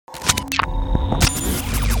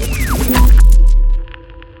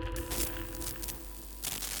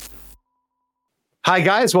Hi,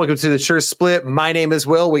 guys. Welcome to the Church Split. My name is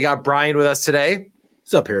Will. We got Brian with us today.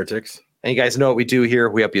 What's up, heretics? And you guys know what we do here.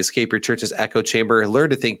 We help you escape your church's echo chamber, learn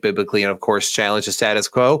to think biblically, and of course, challenge the status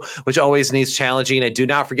quo, which always needs challenging. And do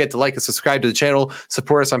not forget to like and subscribe to the channel.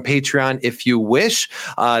 Support us on Patreon if you wish.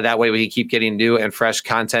 That way we can keep getting new and fresh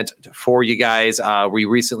content for you guys. We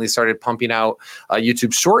recently started pumping out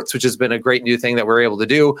YouTube Shorts, which has been a great new thing that we're able to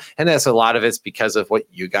do. And that's a lot of it's because of what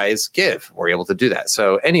you guys give. We're able to do that.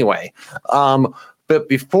 So anyway, but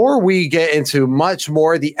before we get into much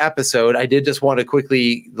more of the episode, I did just want to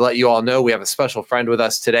quickly let you all know we have a special friend with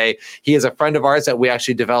us today. He is a friend of ours that we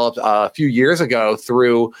actually developed a few years ago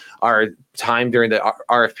through our time during the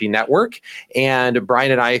RFP network. And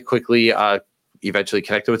Brian and I quickly eventually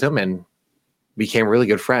connected with him and became really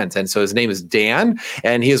good friends. And so his name is Dan,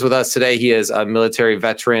 and he is with us today. He is a military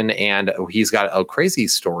veteran, and he's got a crazy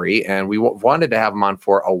story, and we wanted to have him on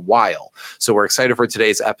for a while. So we're excited for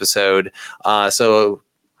today's episode. So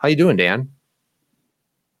how you doing, Dan?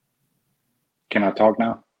 Can I talk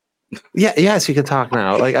now? Yeah, yes, you can talk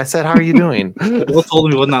now. Like I said, how are you doing? Will told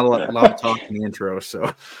me we was not allowed to talk in the intro,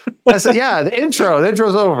 so. I said, yeah, the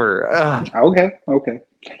intro's over. Okay.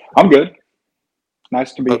 I'm good.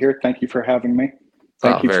 Nice to be here. Thank you for having me.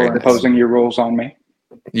 Thank you for imposing your rules on me.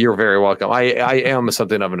 You're very welcome. I am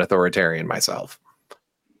something of an authoritarian myself.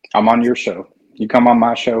 I'm on your show. You come on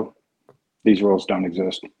my show, these rules don't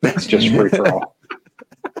exist. It's just free for all.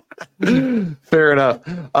 Fair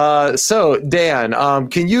enough. So Dan,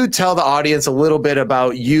 can you tell the audience a little bit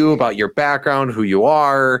about you, about your background, who you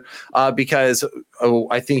are? Because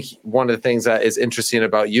I think one of the things that is interesting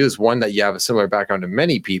about you is one, that you have a similar background to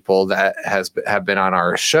many people that have been on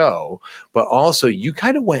our show, but also you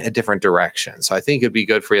kind of went a different direction. So I think it'd be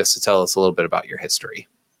good for us to tell us a little bit about your history.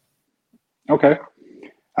 Okay.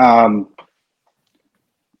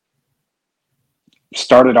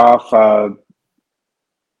 Started off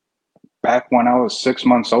back when I was 6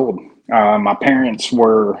 months old. My parents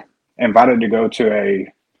were invited to go to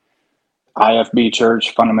a IFB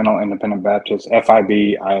church, Fundamental Independent Baptist,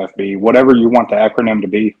 FIB, IFB, whatever you want the acronym to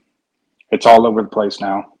be. It's all over the place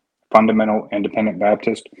now. Fundamental Independent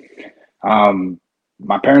Baptist.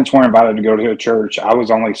 My parents were invited to go to a church. I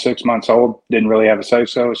was only 6 months old, didn't really have a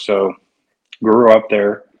say-so, so grew up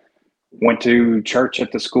there. Went to church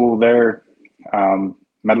at the school there.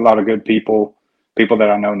 Met a lot of good people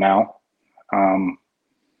that I know now.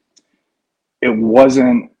 It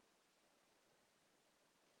wasn't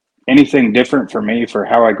anything different for me for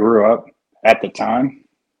how I grew up at the time,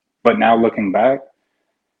 but now looking back,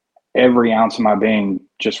 every ounce of my being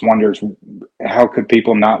just wonders, how could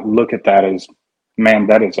people not look at that as, man,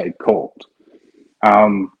 that is a cult.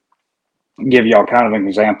 Give y'all kind of an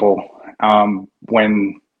example.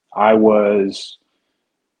 When I was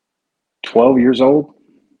 12 years old,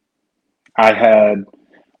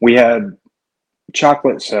 we had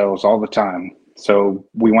chocolate sales all the time. So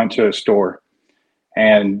we went to a store,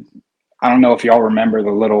 and I don't know if y'all remember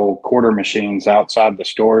the little quarter machines outside the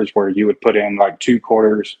stores where you would put in like 2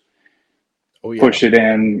 quarters, push it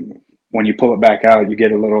in. When you pull it back out, you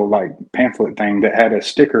get a little like pamphlet thing that had a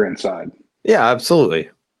sticker inside. Yeah, absolutely.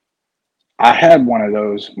 I had one of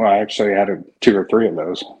those. Well, I actually had 2 or 3 of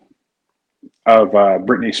those of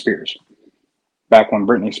Britney Spears. Back when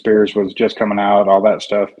Britney Spears was just coming out, all that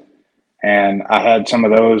stuff. And I had some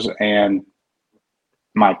of those, and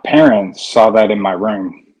my parents saw that in my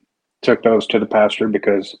room, took those to the pastor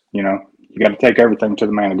because, you know, you got to take everything to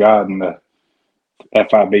the man of God in the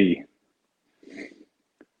FIB.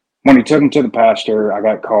 When he took them to the pastor, I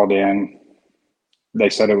got called in.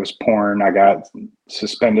 They said it was porn. I got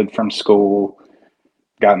suspended from school,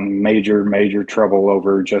 got in major trouble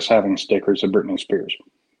over just having stickers of Britney Spears.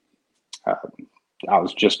 I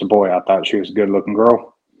was just a boy. I thought she was a good-looking girl.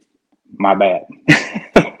 My bad.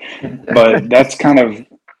 But that's kind of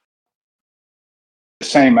the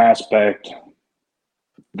same aspect.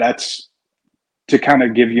 That's to kind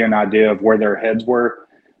of give you an idea of where their heads were.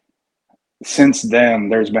 Since then,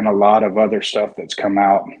 there's been a lot of other stuff that's come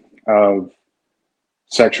out of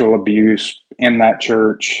sexual abuse in that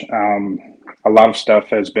church. A lot of stuff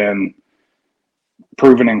has been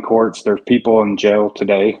proven in courts. There's people in jail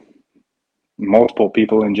today, multiple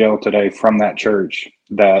people in jail today from that church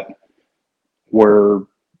that were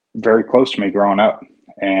very close to me growing up.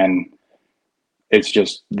 And it's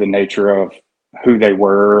just the nature of who they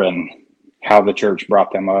were and how the church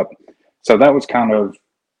brought them up. So that was kind of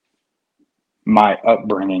my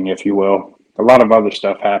upbringing, if you will. A lot of other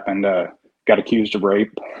stuff happened. Got accused of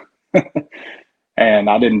rape. And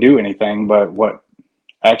I didn't do anything, but what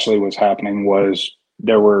actually was happening was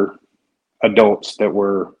there were adults that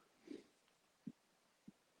were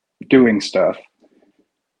doing stuff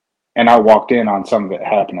And I walked in on some of it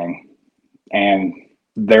happening, and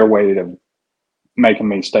their way of making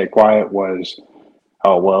me stay quiet was,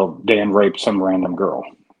 oh, well, Dan raped some random girl.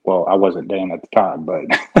 Well, I wasn't Dan at the time,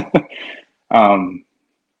 um,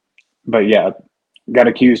 but yeah, got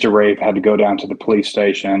accused of rape, had to go down to the police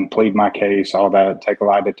station, plead my case, all that, take a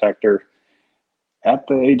lie detector at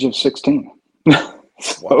the age of 16.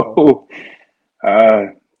 So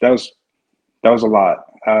that was a lot.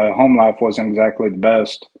 Home life wasn't exactly the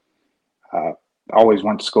best. Always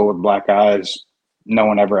went to school with black eyes. No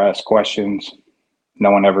one ever asked questions.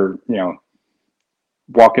 No one ever,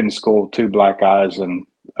 walk into school with two black eyes and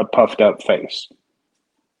a puffed up face.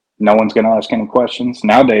 No one's going to ask any questions.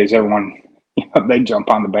 Nowadays, everyone, they jump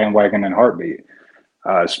on the bandwagon in a heartbeat.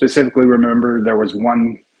 Specifically, remember there was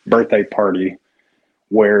one birthday party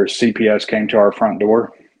where CPS came to our front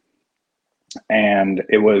door, and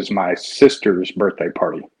it was my sister's birthday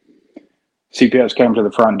party. CPS came to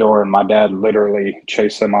the front door, and my dad literally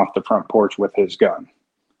chased them off the front porch with his gun.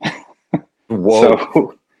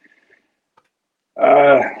 Whoa.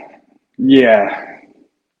 So, yeah,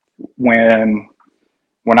 when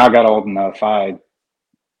I got old enough, I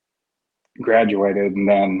graduated, and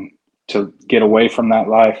then to get away from that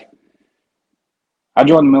life, I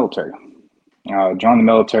joined the military. Joined the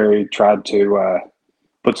military, tried to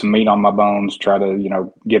put some meat on my bones, try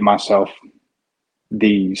to, give myself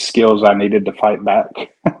the skills I needed to fight back.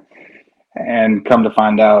 And come to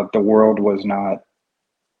find out, the world was not,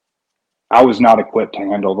 I was not equipped to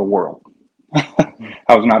handle the world.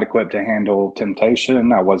 I was not equipped to handle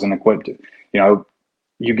temptation. I wasn't equipped to,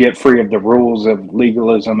 you get free of the rules of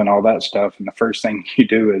legalism and all that stuff. And the first thing you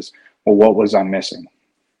do is, well, what was I missing?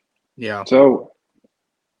 Yeah. So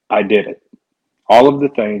I did it. All of the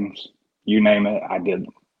things, you name it, I did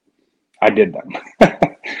them.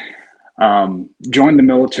 Joined the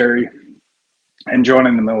military, and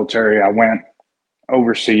joining the military, I went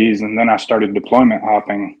overseas, and then I started deployment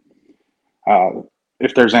hopping.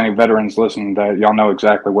 If there's any veterans listening, that y'all know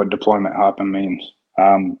exactly what deployment hopping means.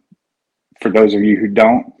 For those of you who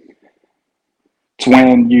don't, it's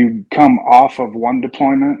when you come off of one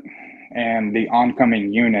deployment and the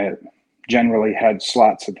oncoming unit generally had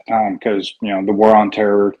slots at the time because, the war on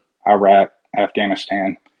terror, Iraq,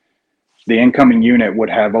 Afghanistan, the incoming unit would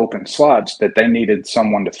have open slots that they needed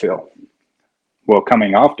someone to fill. Well,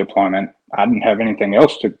 coming off deployment, I didn't have anything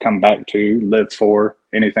else to come back to, live for,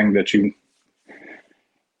 anything that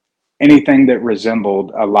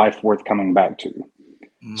resembled a life worth coming back to.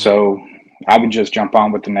 Mm. So I would just jump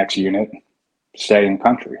on with the next unit, stay in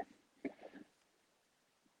country.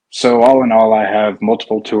 So all in all, I have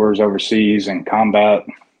multiple tours overseas in combat.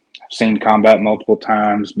 I've seen combat multiple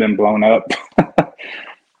times, been blown up.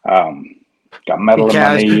 Got metal in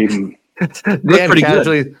my knee. Dan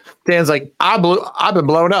casually, Dan's like, I've been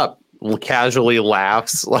blown up. Casually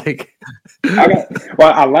laughs like.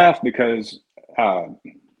 I laugh because I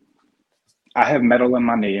have metal in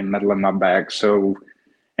my knee and metal in my back, so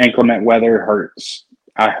inclement weather hurts.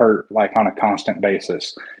 I hurt like on a constant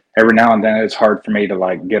basis. Every now and then it's hard for me to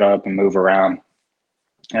like get up and move around.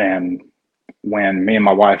 And when me and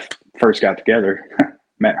my wife first got together,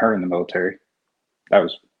 met her in the military. That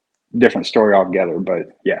was a different story altogether,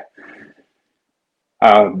 but yeah.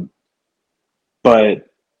 But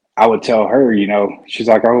I would tell her, she's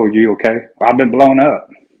like, oh, you okay? Well, I've been blown up.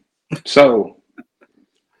 So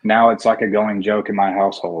now it's like a going joke in my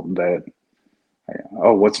household that,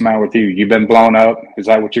 oh, what's the matter with you? You've been blown up? Is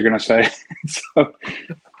that what you're going to say? So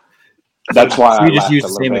that's why so you just use the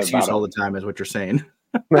same excuse all the time, is what you're saying.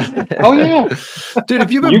 Oh, yeah. Dude,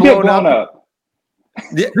 if you've been blown up.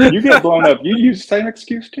 Yeah. You get blown up. You use the same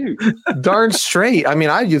excuse too. Darn straight. I mean,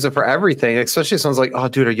 I use it for everything, especially if someone's like, oh,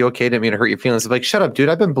 dude, are you okay? Didn't mean to hurt your feelings. I'm like, shut up, dude.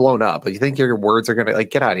 I've been blown up. You think your words are going to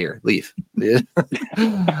get out of here. Leave.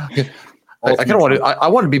 I kind of want to, I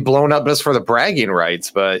want to be blown up just for the bragging rights,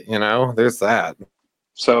 but there's that.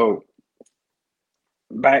 So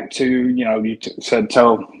back to, you said,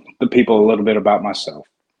 tell the people a little bit about myself.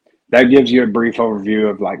 That gives you a brief overview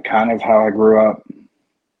of like kind of how I grew up,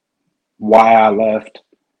 why I left,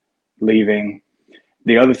 leaving.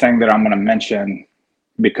 The other thing that I'm going to mention,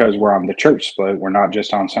 because we're on the church split, we're not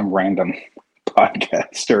just on some random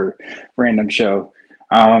podcast or random show.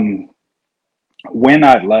 When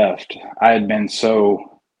I left, I had been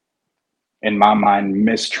so, in my mind,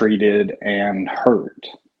 mistreated and hurt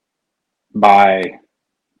by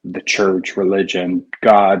the church, religion,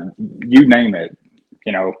 God, you name it.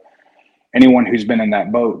 Anyone who's been in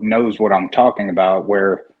that boat knows what I'm talking about,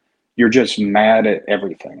 where you're just mad at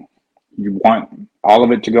everything. You want all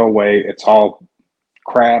of it to go away. It's all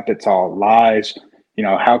crap. It's all lies.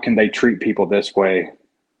 How can they treat people this way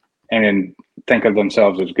and think of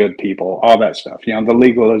themselves as good people, all that stuff. You know, the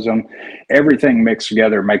legalism, everything mixed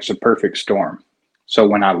together makes a perfect storm. So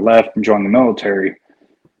when I left and joined the military,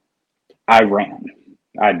 I ran.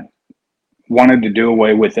 I wanted to do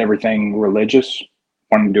away with everything religious,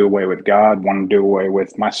 wanted to do away with God, wanted to do away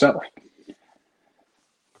with myself.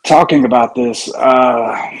 Talking about this,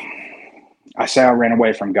 I say I ran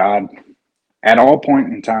away from God. At all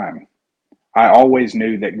point in time, I always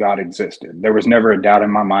knew that God existed. There was never a doubt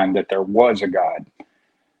in my mind that there was a God.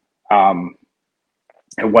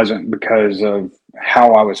 It wasn't because of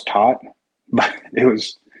how I was taught, but it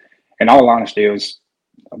was, in all honesty, it was,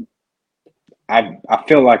 I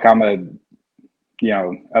feel like I'm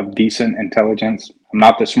of decent intelligence. I'm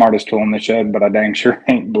not the smartest tool in the shed, but I dang sure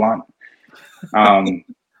ain't blunt.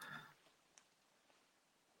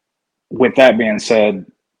 With that being said,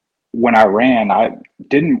 when I ran, I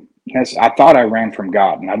thought I ran from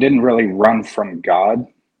God, and I didn't really run from God.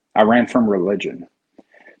 I ran from religion.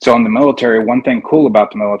 So in the military, one thing cool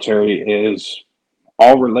about the military is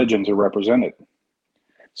all religions are represented.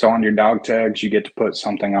 So on your dog tags, you get to put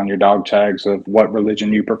something on your dog tags of what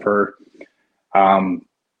religion you prefer. I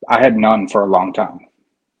had none for a long time.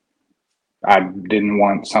 I didn't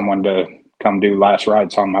want someone to come do last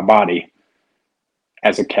rites on my body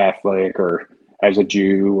as a Catholic or as a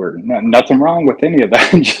Jew, or nothing wrong with any of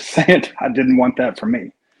that. I'm just saying I didn't want that for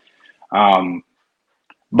me.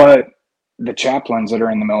 But the chaplains that are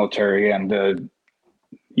in the military, and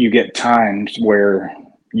you get times where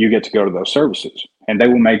you get to go to those services, and they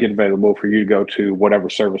will make it available for you to go to whatever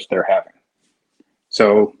service they're having.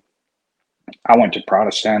 So I went to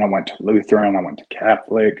Protestant, I went to Lutheran, I went to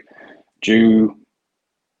Catholic, Jew.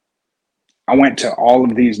 I went to all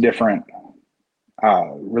of these different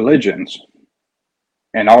religions,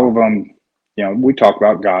 and all of them, we talk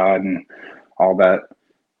about God and all that.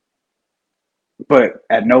 But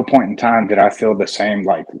at no point in time did I feel the same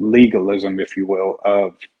like legalism, if you will,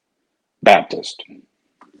 of Baptist.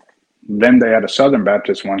 Then they had a Southern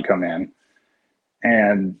Baptist one come in,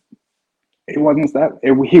 and he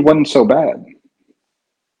wasn't so bad.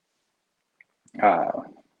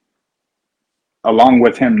 Along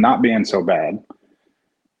with him not being so bad,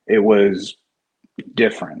 it was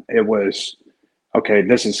different. It was, okay,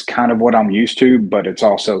 this is kind of what I'm used to, but it's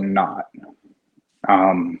also not.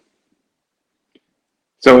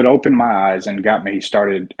 So it opened my eyes and got me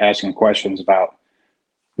started asking questions about,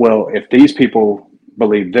 well, if these people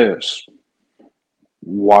believe this,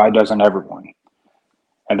 why doesn't everyone?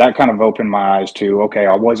 And that kind of opened my eyes to, okay,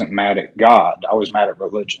 I wasn't mad at God, I was mad at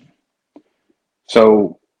religion.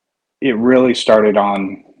 So it really started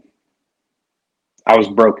on, I was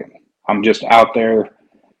broken. I'm just out there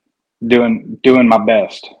doing my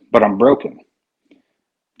best, but I'm broken.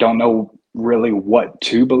 Don't know really what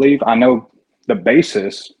to believe. I know the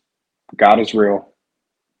basis, God is real,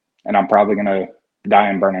 and I'm probably going to die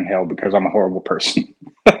and burn in hell because I'm a horrible person.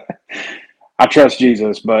 I trust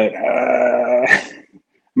Jesus, but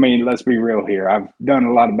let's be real here. I've done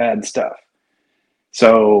a lot of bad stuff.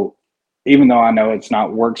 So even though I know it's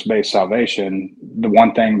not works-based salvation, the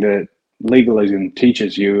one thing that legalism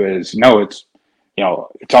teaches you is, no, it's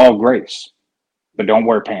all grace, but don't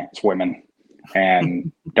wear pants, women,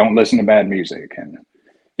 and don't listen to bad music. And,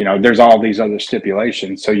 there's all these other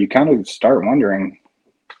stipulations. So you kind of start wondering,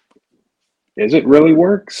 is it really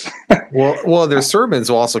works? Well, their sermons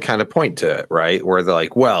will also kind of point to it, right? Where they're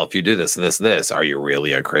like, well, if you do this and this and this, are you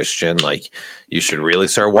really a Christian? Like, you should really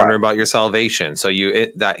start wondering about your salvation. So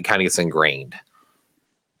that kind of gets ingrained.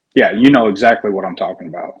 Yeah, you know exactly what I'm talking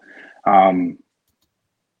about.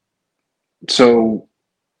 So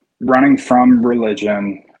running from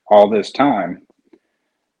religion all this time,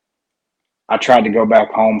 I tried to go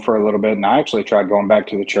back home for a little bit, and I actually tried going back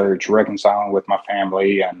to the church, reconciling with my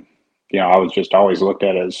family, and I was just always looked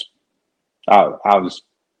at as I was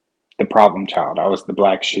the problem child. I was the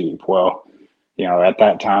black sheep. Well, at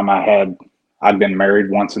that time I'd been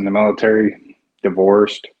married once in the military,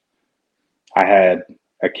 divorced. I had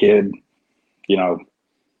a kid,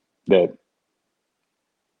 that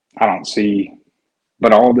I don't see,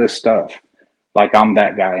 but all this stuff, like I'm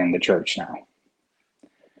that guy in the church now.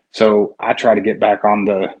 So I try to get back on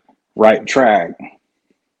the right track.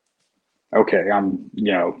 Okay, I'm,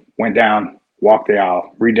 went down, walked the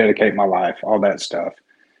aisle, rededicate my life, all that stuff.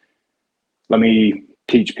 Let me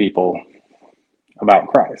teach people about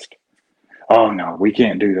Christ. Oh, no, we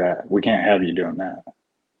can't do that. We can't have you doing that.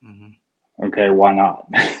 Mm-hmm. Okay, why not?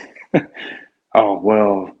 Oh,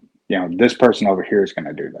 well, this person over here is going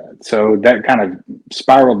to do that. So that kind of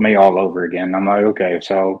spiraled me all over again. I'm like, okay,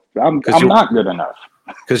 so I'm not good enough.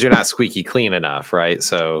 Because you're not squeaky clean enough, right?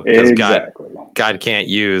 So exactly. God can't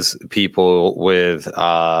use people with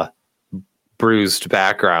bruised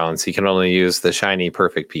backgrounds. He can only use the shiny,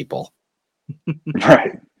 perfect people.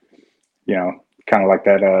 Right. You know, kind of like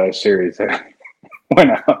that series that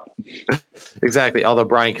went out. Exactly. Although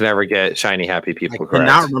Brian can never get shiny, happy people. I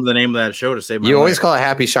cannot remember the name of that show to save my life. You always call it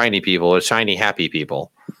happy, shiny people. It's shiny, happy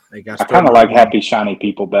people. I kind of like happy, shiny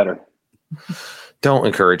people better. Don't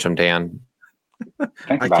encourage them, Dan.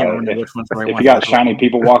 Think about it. If you got shiny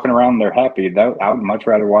people walking around, they're happy. I would much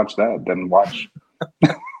rather watch that than watch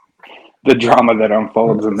the drama that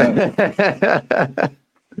unfolds in them.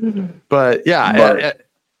 But yeah,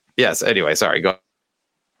 yes. Anyway, sorry. Go.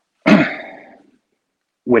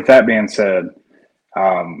 With that being said,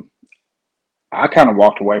 I kind of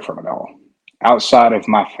walked away from it all. Outside of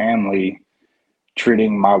my family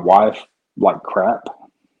treating my wife like crap,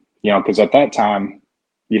 you know, because at that time,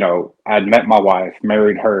 you know, I'd met my wife,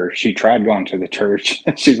 married her. She tried going to the church.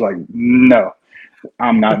 She's like, no,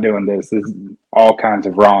 I'm not doing this. This is all kinds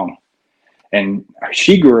of wrong. And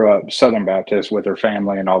she grew up Southern Baptist with her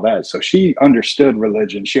family and all that. So she understood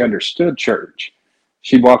religion. She understood church.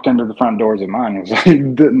 She walked into the front doors of mine and was like,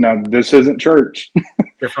 no, this isn't church.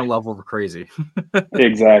 Different level of crazy.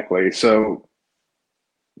 Exactly. So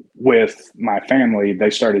with my family, they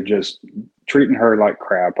started just treating her like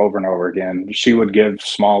crap over and over again. She would give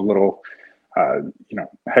small little, you know,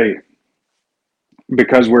 hey,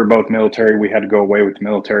 because we're both military, we had to go away with the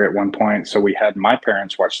military at one point. So we had my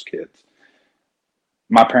parents watch the kids.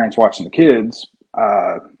 My parents watching the kids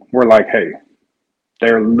were like, hey,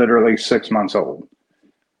 they're literally 6 months old.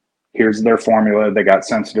 Here's their formula. They got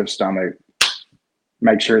sensitive stomach.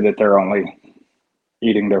 Make sure that they're only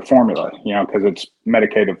eating their formula, you know, because it's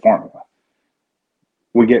medicated formula.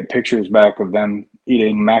 We get pictures back of them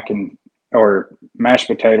eating mashed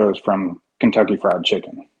potatoes from Kentucky Fried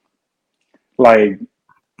Chicken. Like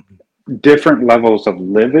different levels of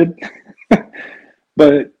livid,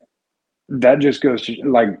 but that just goes to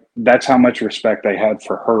like, that's how much respect they had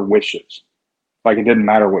for her wishes. Like it didn't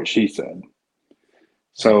matter what she said.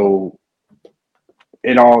 So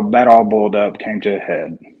that all boiled up, came to a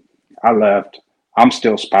head. I left. I'm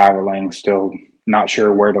still spiraling, still not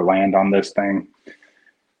sure where to land on this thing.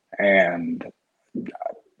 And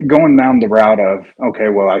going down the route of, okay,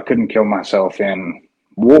 well, I couldn't kill myself in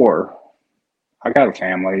war. I got a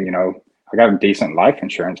family, you know, I got a decent life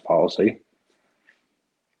insurance policy.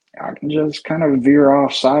 I can just kind of veer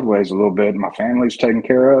off sideways a little bit. My family's taken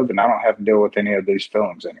care of, and I don't have to deal with any of these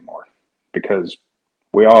feelings anymore because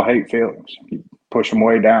we all hate feelings. You push them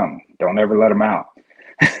way down. Don't ever let them out.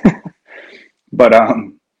 But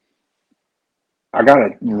I got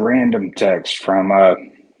a random text from a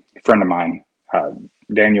friend of mine,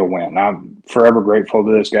 Daniel Wynn. I'm forever grateful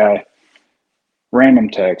to this guy. Random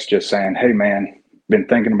text just saying, hey, man, been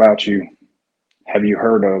thinking about you. Have you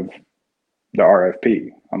heard of the RFP?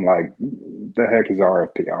 I'm like, the heck is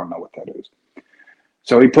RFP? I don't know what that is.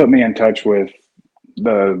 So he put me in touch with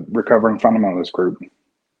the Recovering Fundamentalist group.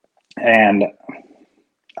 And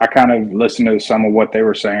I kind of listened to some of what they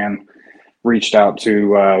were saying, reached out to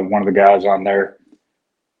one of the guys on there,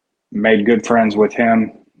 made good friends with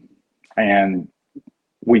him, and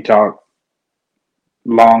we talked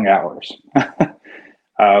long hours.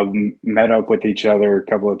 Met up with each other a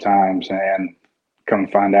couple of times, and come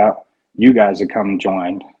to find out, you guys had come and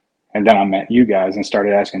joined. And then I met you guys and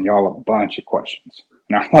started asking y'all a bunch of questions.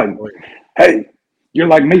 And I'm like, hey, you're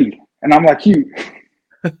like me, and I'm like you.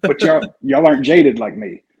 But y'all aren't jaded like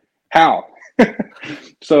me. How?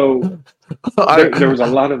 So there was a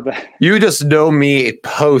lot of that. You just know me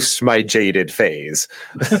post my jaded phase.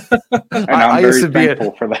 And I'm very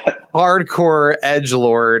thankful for that. Hardcore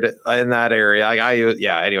edgelord in that area.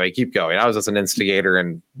 Anyway, keep going. I was just an instigator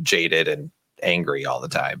and jaded and angry all the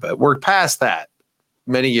time, but we're past that.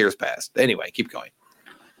 Many years past. Anyway, keep going.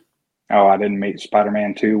 Oh, I didn't meet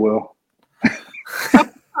Spider-Man 2, Will.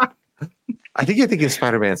 I think you're thinking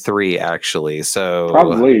Spider-Man 3, actually. So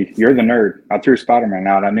probably. You're the nerd. I threw Spider-Man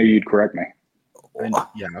out. I knew you'd correct me. And,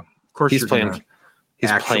 yeah, of course. He's playing.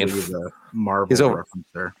 He's playing the Marvel reference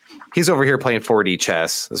there. He's over here playing 4D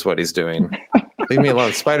chess. Is what he's doing. Leave me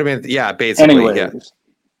alone, Spider-Man. Yeah, basically. Anyways, yeah.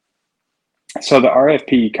 So the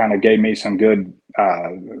RFP kind of gave me some good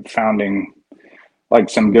founding, like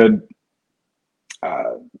some good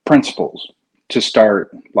principles to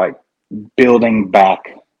start like building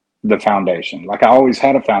back the foundation. Like I always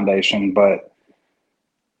had a foundation, but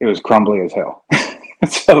it was crumbly as hell.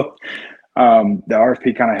 So the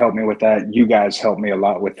RFP kind of helped me with that. You guys helped me a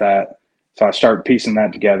lot with that. So I started piecing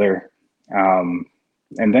that together. And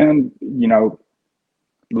then, you know,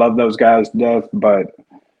 love those guys to death, but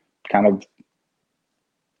kind of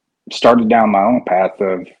started down my own path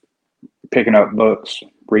of picking up books,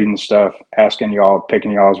 reading stuff, asking y'all,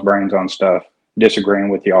 picking y'all's brains on stuff, disagreeing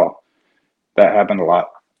with y'all. That happened a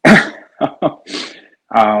lot.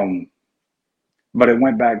 But it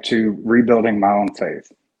went back to rebuilding my own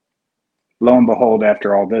faith. Lo and behold,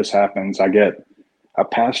 after all this happens, I get a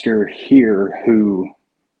pastor here who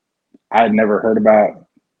I had never heard about.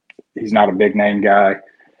 He's not a big name guy,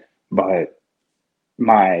 but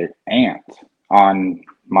my aunt on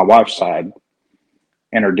my wife's side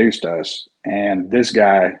introduced us, and this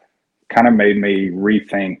guy kind of made me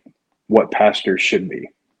rethink what pastors should be.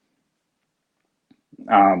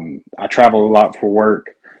 I travel a lot for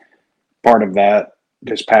work. Part of that,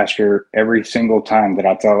 this pastor, every single time that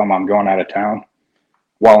I tell him I'm going out of town,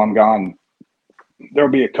 while I'm gone, there'll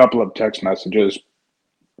be a couple of text messages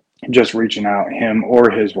just reaching out, him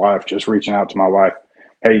or his wife just reaching out to my wife.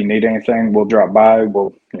 Hey, you need anything? We'll drop by.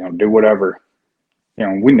 We'll, do whatever.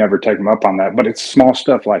 We never take them up on that, but it's small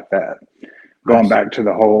stuff like that. Going back to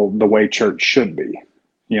the way church should be.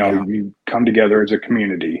 You come together as a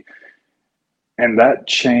community. And that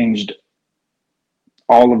changed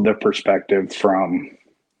all of the perspective from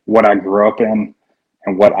what I grew up in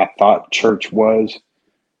and what I thought church was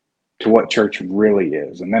to what church really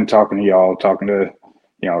is. And then talking to y'all, talking to,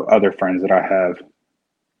 other friends that I have,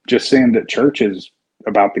 just seeing that church is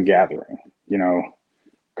about the gathering,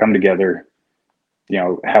 come together,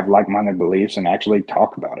 have like-minded beliefs and actually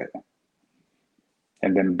talk about it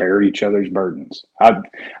and then bear each other's burdens.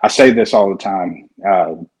 I say this all the time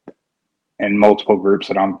in multiple groups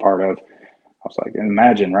that I'm part of. I was like,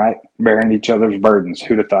 imagine, right? Bearing each other's burdens.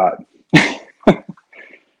 Who'd have thought?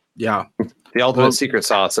 Yeah. The ultimate secret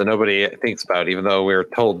sauce that nobody thinks about, even though we're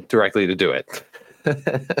told directly to do it.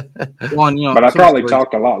 But I probably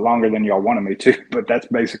talked a lot longer than y'all wanted me to, but that's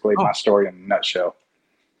basically my story in a nutshell.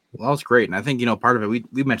 Well, that's great. And I think, part of it,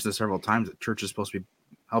 we mentioned this several times, that church is supposed to be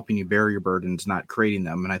helping you bear your burdens, not creating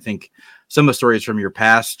them. And I think some of the stories from your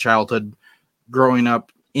past childhood, growing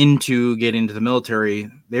up into getting into the military,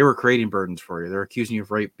 they were creating burdens for you. They're accusing you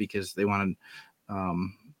of rape because they want to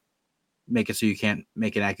make it so you can't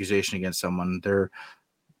make an accusation against someone. They're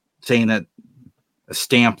saying that a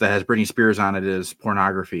stamp that has Britney Spears on it is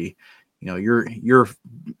pornography. You're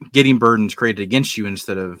getting burdens created against you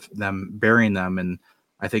instead of them bearing them. And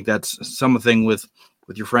I think that's something with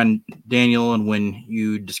your friend Daniel, and when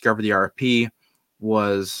you discovered the RFP,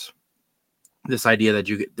 was this idea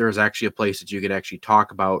that there's actually a place that you could actually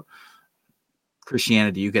talk about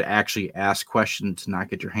Christianity. You could actually ask questions, not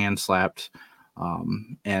get your hand slapped,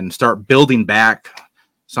 and start building back.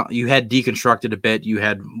 So you had deconstructed a bit, you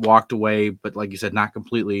had walked away, but like you said, not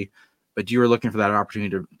completely, but you were looking for that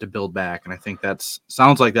opportunity to build back. And I think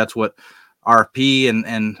sounds like that's what RFP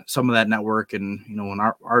and some of that network and, when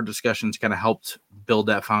our discussions kind of helped build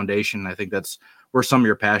that foundation. I think that's where some of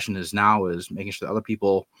your passion is now, is making sure that other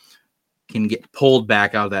people can get pulled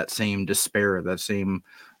back out of that same despair, that same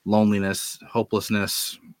loneliness,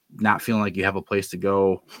 hopelessness, not feeling like you have a place to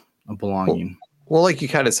go, a belonging. Well, like you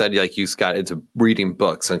kind of said, like you got into reading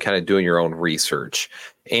books and kind of doing your own research.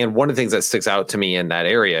 And one of the things that sticks out to me in that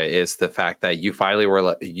area is the fact that you finally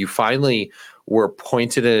were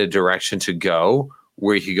pointed in a direction to go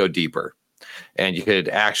where you could go deeper. And you could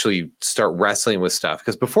actually start wrestling with stuff,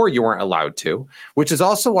 because before you weren't allowed to, which is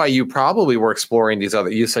also why you probably were exploring these other,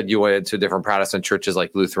 you said you went to different Protestant churches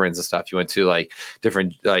like Lutherans and stuff. You went to like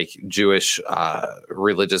different like Jewish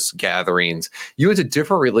religious gatherings. You went to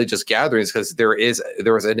different religious gatherings because there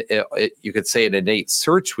was you could say an innate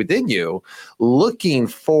search within you looking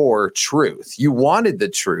for truth. You wanted the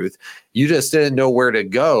truth. You just didn't know where to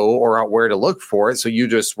go or where to look for it. So you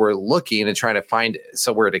just were looking and trying to find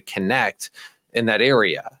somewhere to connect in that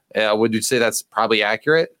area. Would you say that's probably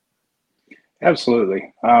accurate?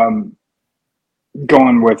 Absolutely.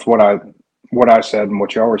 Going with what I said and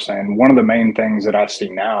what y'all were saying, one of the main things that I see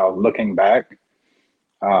now, looking back,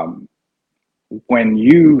 when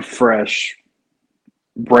you freshly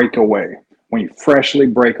break away, when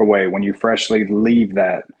you freshly leave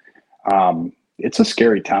that, it's a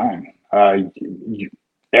scary time.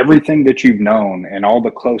 Everything that you've known and all the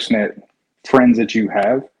close-knit friends that you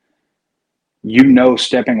have,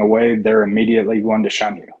 stepping away, they're immediately going to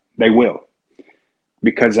shun you. They will,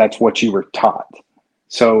 because that's what you were taught.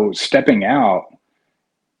 So stepping out,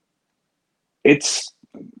 it's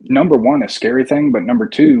number one, a scary thing, but number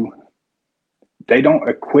two, they don't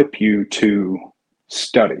equip you to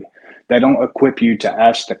study. They don't equip you to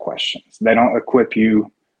ask the questions. They don't equip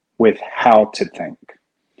you with how to think.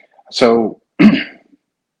 So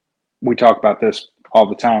we talk about this all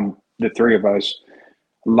the time, the three of us.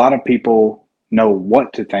 A lot of people know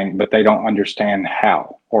what to think, but they don't understand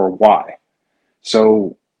how or why.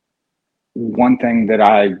 So one thing that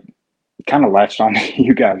I kind of latched on to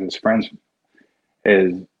you guys as friends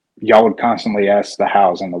is y'all would constantly ask the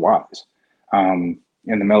hows and the whys. In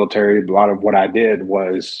the military, a lot of what I did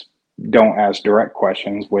was don't ask direct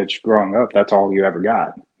questions, which growing up, that's all you ever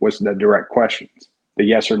got was the direct questions, the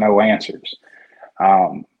yes or no answers.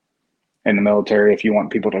 In the military, if you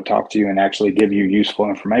want people to talk to you and actually give you useful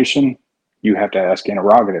information, you have to ask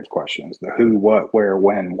interrogative questions, the who, what, where,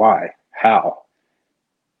 when, why, how.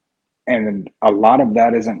 And a lot of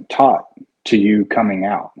that isn't taught to you coming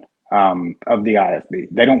out of the IFB.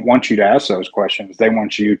 They don't want you to ask those questions. They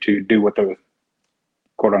want you to do what the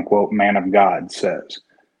quote unquote man of God says.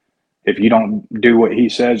 If you don't do what he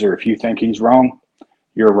says, or if you think he's wrong,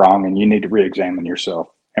 you're wrong, and you need to re-examine yourself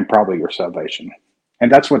and probably your salvation.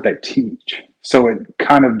 And that's what they teach. So it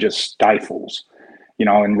kind of just stifles,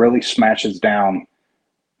 and really smashes down,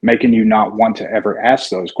 making you not want to ever ask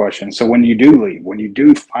those questions. So when you do leave, when you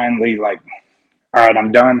do finally all right,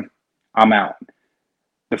 I'm done, I'm out,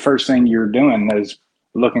 the first thing you're doing is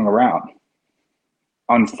looking around.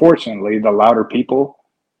 Unfortunately, the louder people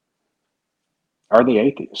are the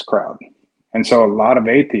atheist crowd. And so a lot of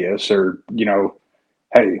atheists are,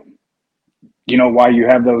 hey, you know why you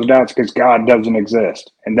have those doubts? Because God doesn't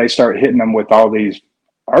exist. And they start hitting them with all these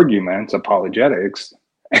arguments, apologetics,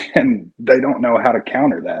 and they don't know how to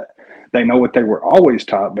counter that. They know what they were always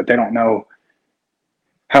taught, but they don't know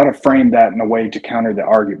how to frame that in a way to counter the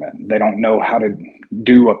argument. They don't know how to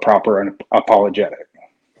do a proper apologetic.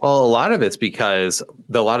 Well, a lot of it's because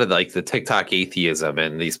a lot of the TikTok atheism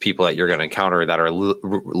and these people that you're going to encounter that are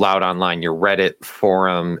loud online, your Reddit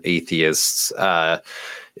forum atheists, a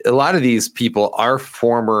lot of these people are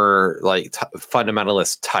former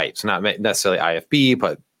fundamentalist types, not necessarily IFB,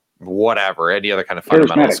 but whatever, any other kind of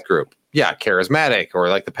fundamentalist group. Yeah, charismatic, or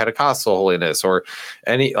like the Pentecostal holiness, or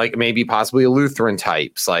any maybe possibly Lutheran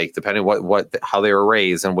types, depending what how they were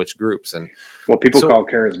raised and which groups. And what people call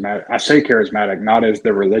charismatic. I say charismatic not as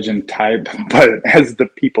the religion type, but as the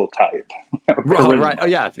people type. Right. Oh,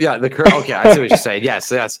 yeah. Okay, I see what you're saying. Yes,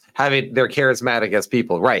 they're charismatic as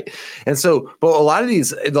people, right? And so, but a lot of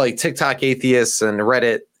these TikTok atheists and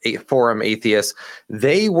Reddit forum atheists,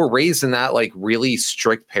 they were raised in that really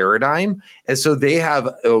strict paradigm, and so they have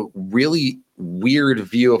a really weird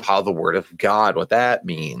view of how the Word of God, what that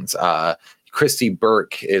means. Christy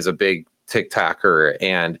Burke is a big TikToker,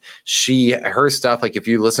 and her stuff, if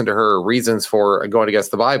you listen to her reasons for going against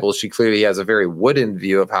the Bible, she clearly has a very wooden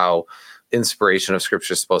view of how inspiration of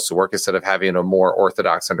Scripture is supposed to work, instead of having a more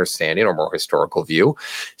orthodox understanding or more historical view.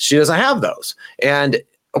 She doesn't have those. And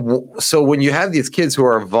so when you have these kids who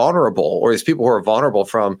are vulnerable, or these people who are vulnerable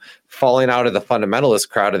from falling out of the fundamentalist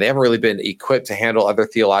crowd, and they haven't really been equipped to handle other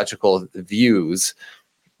theological views,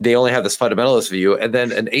 they only have this fundamentalist view. And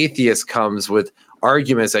then an atheist comes with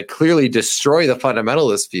arguments that clearly destroy the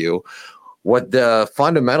fundamentalist view. What the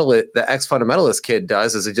ex-fundamentalist kid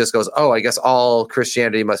does is it just goes, oh, I guess all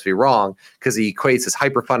Christianity must be wrong, because he equates his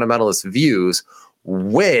hyper-fundamentalist views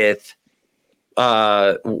with he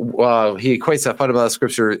equates that fundamentalist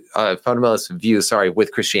view,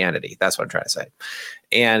 with Christianity. That's what I'm trying to say.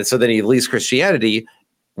 And so then he leaves Christianity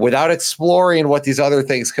without exploring what these other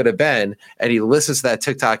things could have been, and he listens to that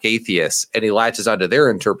TikTok atheist, and he latches onto their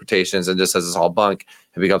interpretations and just says it's all bunk,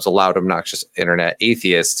 and becomes a loud, obnoxious internet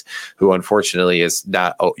atheist who unfortunately is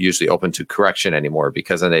not usually open to correction anymore,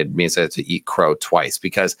 because then it means they have to eat crow twice.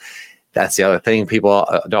 Because that's the other thing people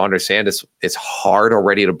don't understand, is it's hard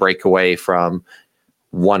already to break away from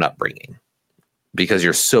one upbringing, because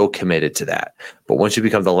you're so committed to that. But once you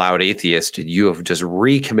become the loud atheist, you have just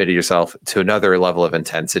recommitted yourself to another level of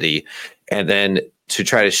intensity. And then to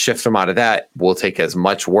try to shift them out of that will take as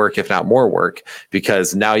much work, if not more work,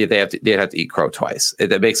 because now they'd have to eat crow twice.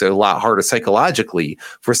 That makes it a lot harder psychologically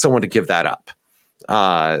for someone to give that up.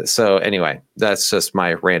 So anyway, that's just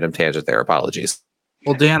my random tangent there. Apologies.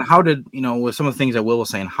 Well, Dan, how did, with some of the things that Will was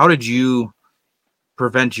saying, how did you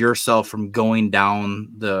prevent yourself from going down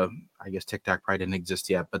I guess TikTok probably didn't exist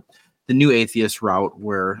yet, but the new atheist route,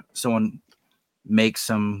 where someone makes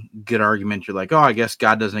some good argument, you're like, oh, I guess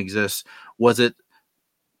God doesn't exist? Was it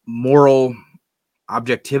moral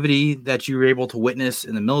objectivity that you were able to witness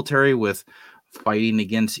in the military with fighting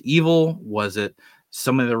against evil? Was it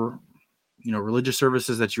some of the religious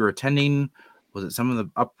services that you were attending? Was it some of the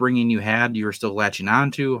upbringing you had you were still latching on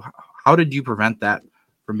to? How did you prevent that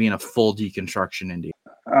from being a full deconstruction into?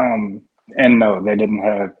 And no, they didn't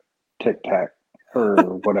have TikTok or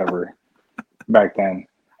whatever back then.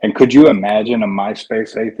 And could you imagine a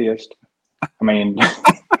MySpace atheist? I mean,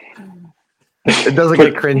 it doesn't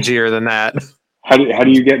get cringier than that. How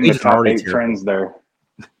do you get in the Age are top already 8 terrible. friends there?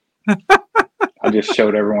 I just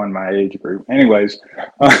showed everyone my age group. Anyways,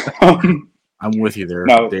 I'm with you there.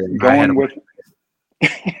 no, Dave. I had going with.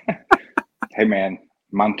 Hey man,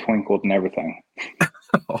 mine twinkled and everything.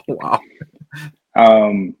 oh wow.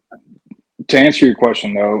 To answer your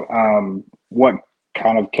question though, what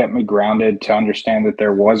kind of kept me grounded to understand that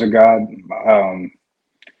there was a God?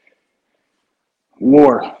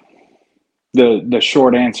 War. The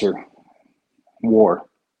short answer, war.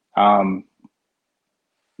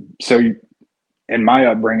 So in my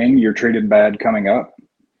upbringing, you're treated bad coming up.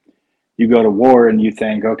 You go to war and you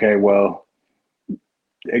think, okay, well,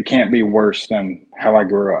 it can't be worse than how I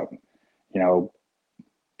grew up. You know,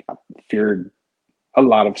 I feared a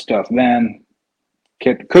lot of stuff then.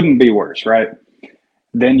 Couldn't be worse, right?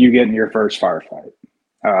 Then you get in your first firefight.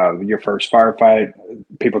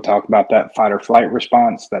 People talk about that fight or flight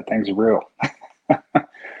response. That thing's real.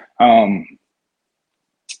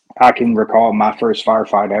 I can recall my first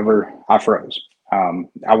firefight ever. I froze.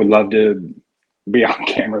 I would love to be on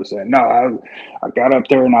camera saying, no, I got up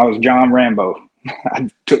there and I was John Rambo. I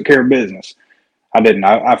took care of business. I didn't.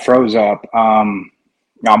 I froze up. I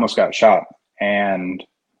almost got shot. And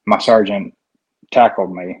my sergeant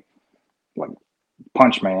tackled me, like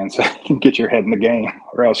punched me and said, get your head in the game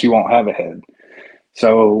or else you won't have a head.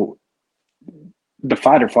 So the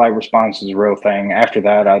fight or flight response is a real thing. After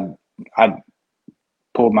that, I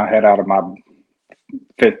pulled my head out of my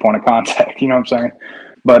fifth point of contact. You know what I'm saying?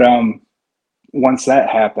 But once that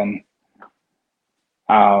happened,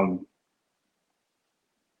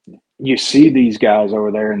 you see these guys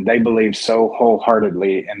over there and they believe so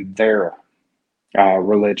wholeheartedly in their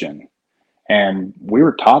religion. And we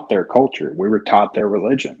were taught their culture. We were taught their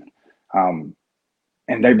religion. And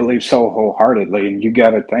they believe so wholeheartedly. And you got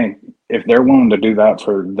to think, if they're willing to do that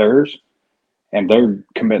for theirs and they're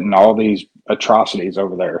committing all these atrocities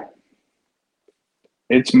over there,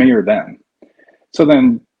 it's me or them. So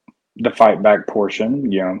then the fight back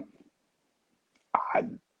portion, you know,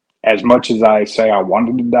 as much as I say I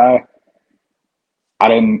wanted to die, I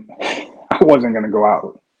wasn't going to go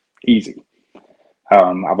out easy.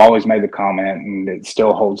 I've always made the comment, and it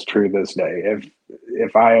still holds true this day.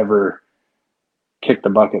 If I ever kick the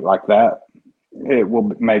bucket like that, it will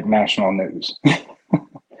make national news.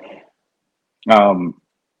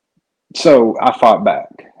 So I fought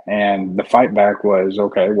back, and the fight back was,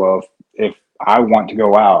 okay, well, if I want to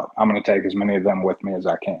go out, I'm going to take as many of them with me as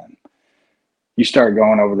I can. You start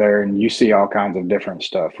going over there and you see all kinds of different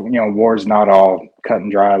stuff. You know, war's not all cut and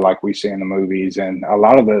dry like we see in the movies. And a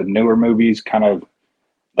lot of the newer movies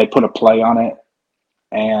they put a play on it.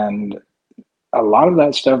 And a lot of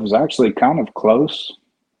that stuff is actually kind of close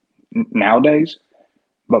nowadays.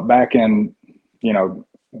 But back in, you know,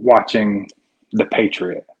 watching The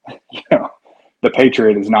Patriot, you know, The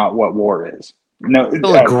Patriot is not what war is. No,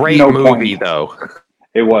 Still a great no movie, point. though.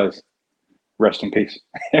 It was. Rest in peace.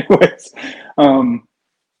 It was.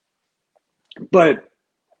 But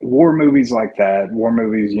war movies like that,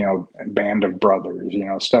 you know, Band of Brothers, you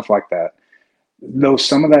know, stuff like that. Though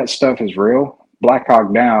some of that stuff is real, Black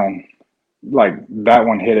Hawk Down, like that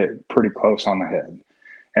one hit it pretty close on the head.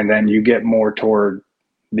 And then you get more toward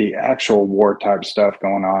the actual war type stuff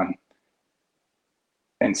going on.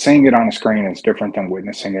 And seeing it on a screen is different than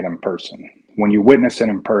witnessing it in person. When you witness it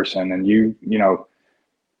in person and you know,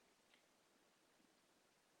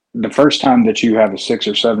 the first time that you have a 6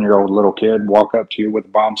 or 7 year old little kid walk up to you with a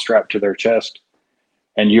bomb strapped to their chest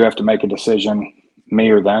and you have to make a decision, me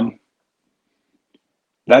or them,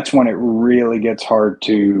 that's when it really gets hard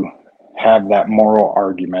to have that moral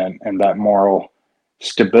argument and that moral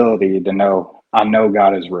stability to know, I know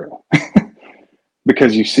God is real.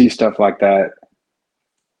 Because you see stuff like that.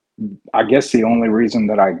 I guess the only reason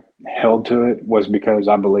that I held to it was because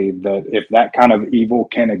I believe that if that kind of evil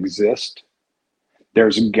can exist,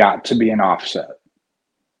 there's got to be an offset.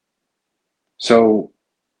 So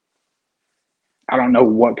I don't know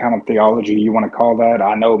what kind of theology you want to call that.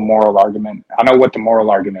 I know moral argument. I know what the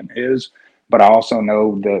moral argument is, but I also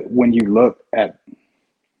know that when you look at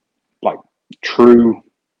like true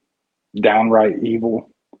downright evil,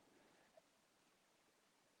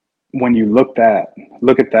 when you look at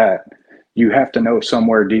that, you have to know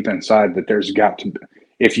somewhere deep inside that there's got to be,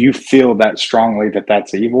 if you feel that strongly that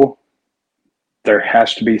that's evil, there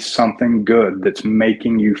has to be something good that's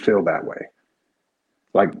making you feel that way.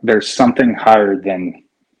 Like there's something higher than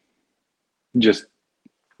just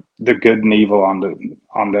the good and evil on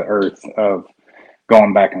the earth of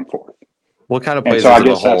going back and forth. What kind of And plays so I into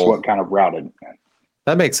the guess that's whole? what kind of routed.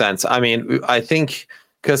 That makes sense. I mean, I think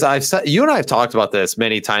because you and I have talked about this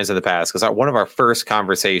many times in the past. Because one of our first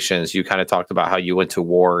conversations, you kind of talked about how you went to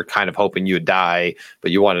war, kind of hoping you would die,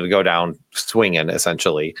 but you wanted to go down swinging,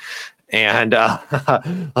 essentially. And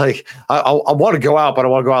like I want to go out, but I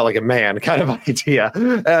want to go out like a man, kind of idea.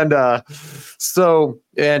 And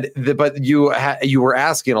but you were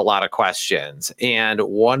asking a lot of questions, and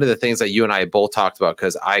one of the things that you and I both talked about,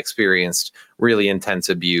 because I experienced really intense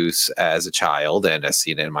abuse as a child, and I've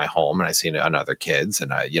seen it in my home, and I've seen it on other kids,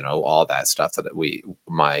 and all that stuff that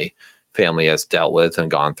my family has dealt with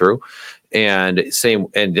and gone through. And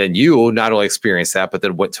then you not only experienced that, but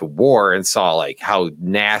then went to war and saw like how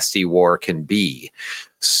nasty war can be.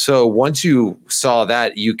 So once you saw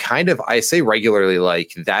that, you kind of, I say regularly,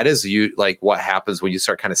 like that is what happens when you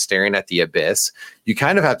start kind of staring at the abyss. You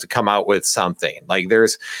kind of have to come out with something. Like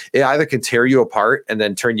it either can tear you apart and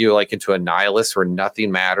then turn you like into a nihilist where nothing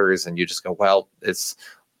matters, and you just go, well, it's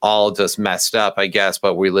all just messed up, I guess,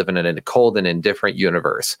 but we live in a cold and indifferent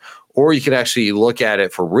universe. Or you can actually look at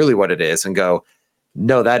it for really what it is and go,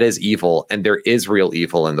 no, that is evil, and there is real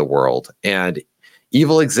evil in the world, and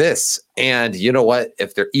evil exists. And you know what?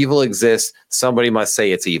 If evil exists, somebody must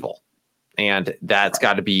say it's evil. And that's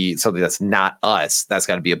got to be something that's not us. That's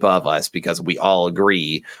got to be above us, because we all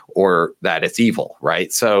agree or that it's evil,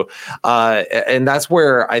 right? So, and that's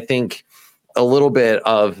where I think a little bit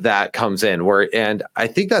of that comes in, and I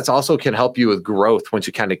think that's also can help you with growth once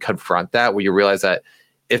you kind of confront that, where you realize that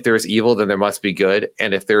if there's evil, then there must be good.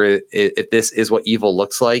 And if this is what evil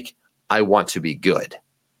looks like, I want to be good.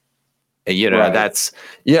 And, Right. that's,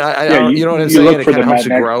 you know what I'm saying? It kind of helps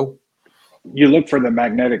you grow. You look for the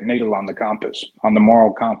magnetic needle on the compass, on the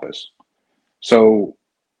moral compass. So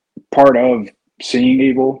part of seeing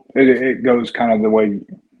evil, it goes kind of the way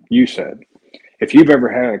you said. If you've ever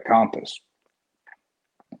had a compass,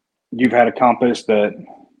 you've had a compass that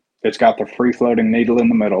it's got the free floating needle in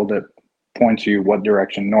the middle that points you what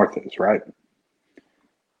direction north is, right?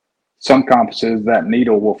 Some compasses, that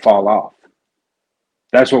needle will fall off.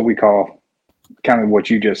 That's what we call kind of what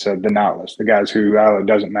you just said, the nihilists, the guys who, it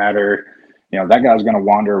doesn't matter. That guy's going to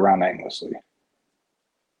wander around aimlessly.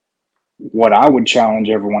 What I would challenge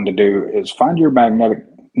everyone to do is find your magnetic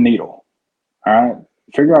needle. All right.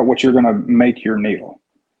 Figure out what you're going to make your needle.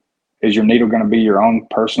 Is your needle going to be your own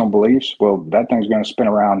personal beliefs? Well, that thing's going to spin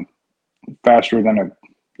around faster than a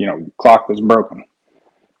clock that's broken.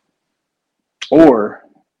 Or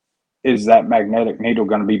is that magnetic needle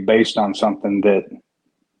going to be based on something that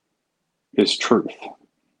is truth?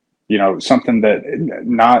 Something that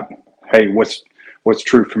not, hey, what's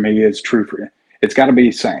true for me is true for you. It's got to be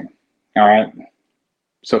the same. All right.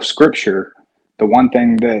 So scripture, the one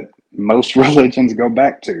thing that most religions go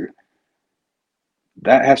back to,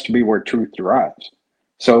 that has to be where truth derives.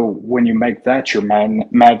 So when you make that your the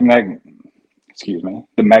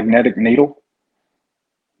magnetic needle,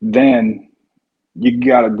 then you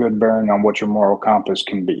got a good bearing on what your moral compass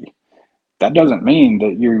can be. That doesn't mean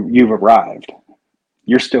that you've arrived.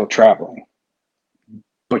 You're still traveling,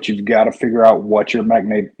 but you've got to figure out what your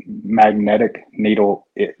magnetic needle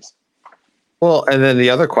is. Well, and then the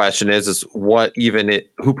other question is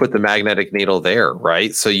who put the magnetic needle there,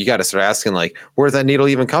 right? So you got to start asking, like, where's that needle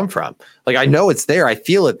even come from? Like, I know it's there. I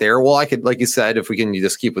feel it there. Well, I could, like you said, if we can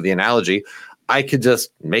just keep with the analogy, I could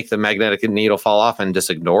just make the magnetic needle fall off and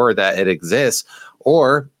just ignore that it exists.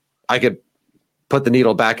 Or I could put the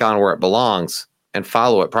needle back on where it belongs and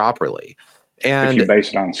follow it properly. And if you base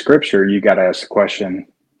it on scripture, you got to ask the question,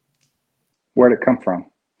 where'd it come from?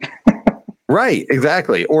 Right,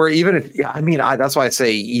 exactly. Or even that's why I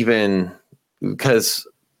say even because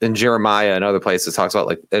in Jeremiah and other places talks about,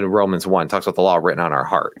 like in Romans 1, talks about the law written on our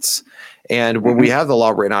hearts. And when we have the law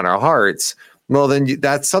written on our hearts, well, then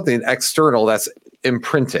that's something external that's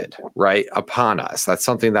imprinted, right, upon us. That's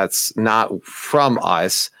something that's not from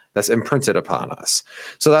us, that's imprinted upon us.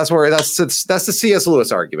 So that's the C.S.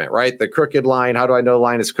 Lewis argument, right? The crooked line. How do I know a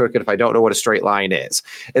line is crooked if I don't know what a straight line is?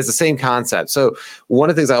 It's the same concept. So one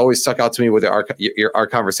of the things that always stuck out to me with our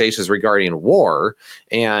conversations regarding war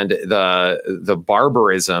and the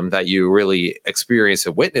barbarism that you really experienced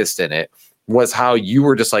and witnessed in it was how you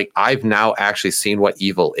were just like, I've now actually seen what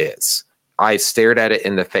evil is. I stared at it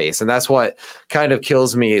in the face. And that's what kind of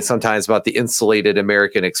kills me sometimes about the insulated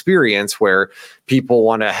American experience, where people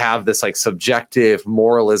want to have this like subjective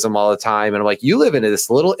moralism all the time. And I'm like, you live in this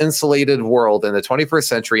little insulated world in the 21st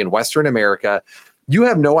century in Western America. You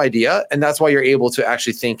have no idea. And that's why you're able to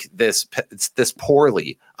actually think this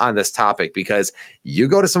poorly on this topic, because you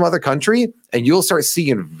go to some other country and you'll start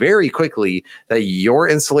seeing very quickly that your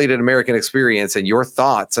insulated American experience and your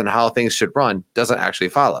thoughts on how things should run doesn't actually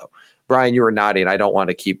follow. Brian, you were nodding. I don't want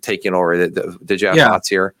to keep taking over. Did you have thoughts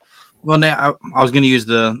here? Well, now I was going to use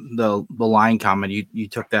the line comment. You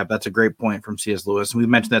took that. That's a great point from C.S. Lewis. And we've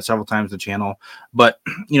mentioned that several times in the channel. But,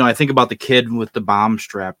 I think about the kid with the bomb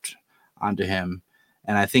strapped onto him.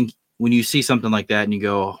 And I think when you see something like that and you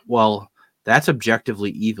go, well, that's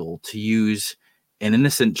objectively evil to use an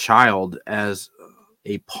innocent child as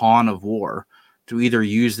a pawn of war, to either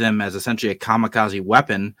use them as essentially a kamikaze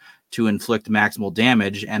weapon to inflict maximal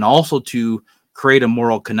damage and also to create a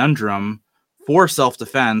moral conundrum for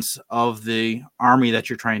self-defense of the army that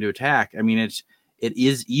you're trying to attack. I mean, it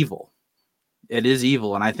is evil. It is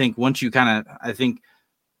evil. And I think once you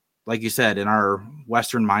like you said, in our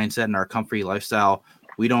Western mindset and our comfy lifestyle,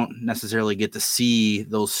 we don't necessarily get to see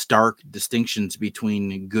those stark distinctions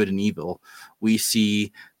between good and evil. We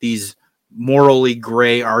see these morally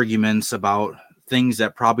gray arguments about things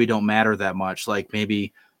that probably don't matter that much, like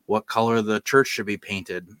maybe what color the church should be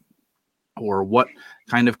painted or what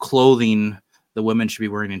kind of clothing the women should be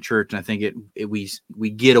wearing in church. And I think we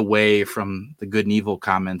get away from the good and evil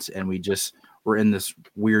comments, and we're in this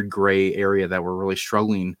weird gray area that we're really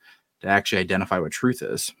struggling to actually identify what truth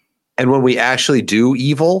is. And when we actually do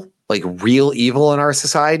evil, like real evil in our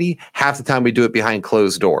society, half the time we do it behind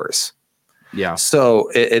closed doors. Yeah. So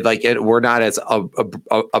we're not as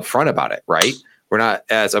upfront about it, right? We're not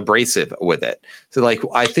as abrasive with it. So like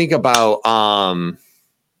I think about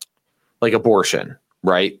like abortion,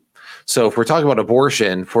 right? So if we're talking about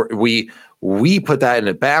abortion, we put that in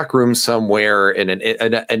a back room somewhere in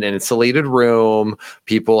an insulated room.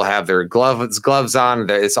 People have their gloves on.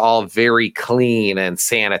 It's all very clean and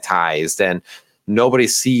sanitized, and nobody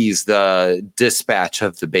sees the dispatch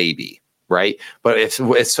of the baby, right? But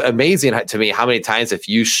it's amazing to me how many times if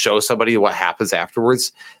you show somebody what happens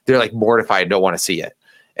afterwards, they're like mortified, don't want to see it.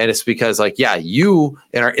 And it's because you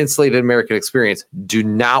in our insulated American experience do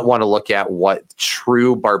not want to look at what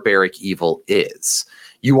true barbaric evil is.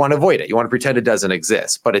 You want to avoid it. You want to pretend it doesn't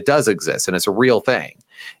exist, but it does exist, and it's a real thing.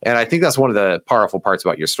 And I think that's one of the powerful parts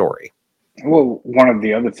about your story. Well, one of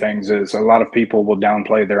the other things is a lot of people will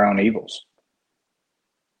downplay their own evils.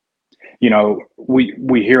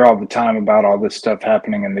 We hear all the time about all this stuff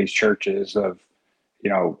happening in these churches of,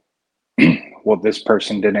 well, this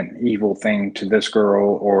person did an evil thing to this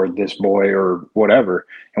girl or this boy or whatever.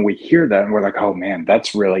 And we hear that and we're like, oh man,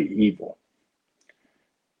 that's really evil.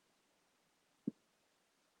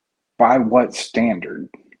 By what standard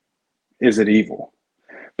is it evil?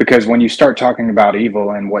 Because when you start talking about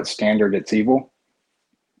evil and what standard it's evil,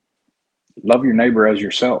 love your neighbor as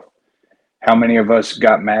yourself. How many of us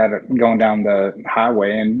got mad at going down the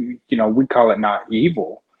highway and, we call it not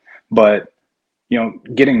evil, but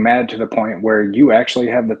getting mad to the point where you actually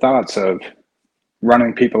have the thoughts of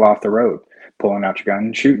running people off the road, pulling out your gun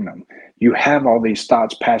and shooting them. You have all these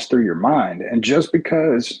thoughts pass through your mind. And just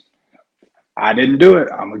because I didn't do it,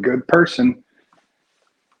 I'm a good person.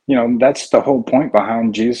 That's the whole point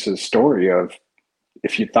behind Jesus' story of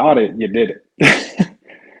if you thought it, you did it.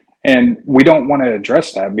 And we don't want to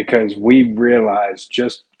address that because we realize,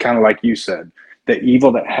 just kind of like you said, the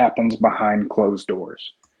evil that happens behind closed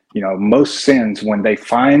doors. Most sins, when they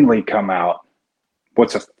finally come out,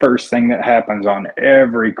 what's the first thing that happens on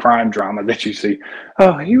every crime drama that you see?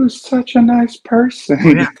 Oh, he was such a nice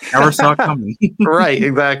person. Yeah, never saw it coming. Right,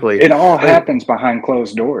 exactly. It all happens behind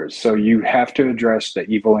closed doors. So you have to address the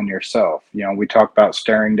evil in yourself. We talk about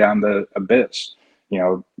staring down the abyss.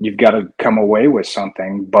 You've got to come away with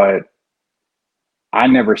something, but I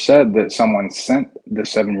never said that someone sent the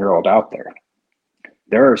 7-year-old out there.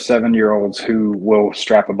 There are 7-year-olds who will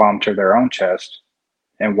strap a bomb to their own chest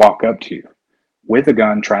and walk up to you with a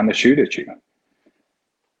gun trying to shoot at you.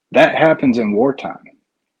 That happens in wartime.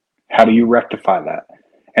 How do you rectify that?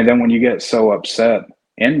 And then when you get so upset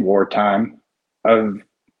in wartime of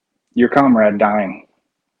your comrade dying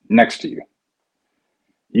next to you,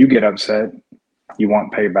 you get upset, you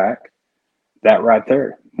want payback. That right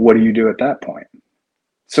there, what do you do at that point?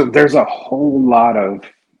 So there's a whole lot of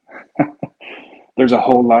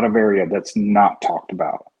area that's not talked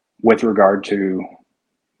about with regard to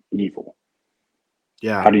evil.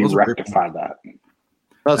 Yeah. How do you rectify that?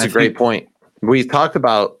 That's a great point. We talked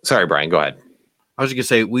about, sorry, Brian, go ahead. I was just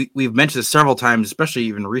going to say, we've mentioned this several times, especially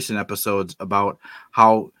even recent episodes, about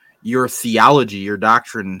how your theology, your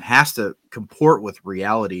doctrine has to comport with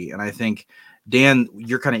reality. And I think, Dan,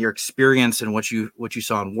 your experience and what you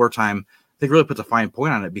saw in wartime, I think really puts a fine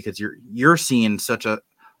point on it, because you're seeing such a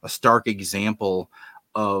stark example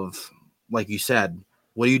of, like you said,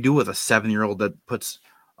 what do you do with a 7-year-old that puts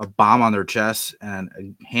a bomb on their chest and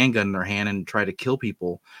a handgun in their hand and try to kill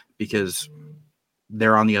people because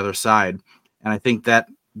they're on the other side? And I think that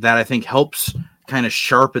that I think helps kind of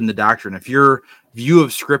sharpen the doctrine. If your view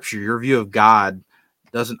of Scripture, your view of God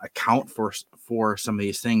doesn't account for some of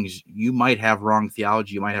these things, you might have wrong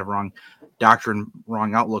theology, you might have wrong doctrine,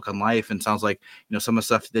 wrong outlook on life. And it sounds like, some of the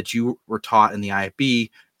stuff that you were taught in the IFB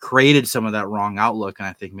created some of that wrong outlook. And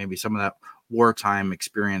I think maybe some of that wartime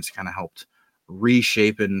experience kind of helped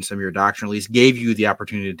reshape it in some of your doctrine, at least gave you the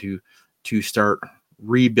opportunity to start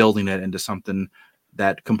rebuilding it into something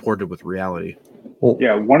that comported with reality.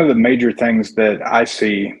 Yeah, one of the major things that I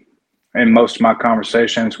see in most of my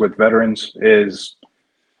conversations with veterans is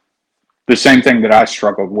the same thing that I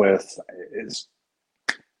struggled with is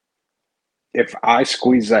if I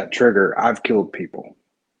squeeze that trigger, I've killed people.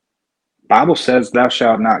 Bible says thou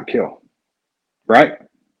shalt not kill, right?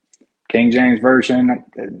 King James Version,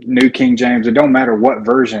 New King James, it don't matter what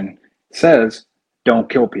version says, don't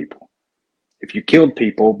kill people. If you killed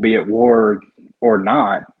people, be it war or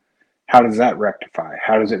not, how does that rectify?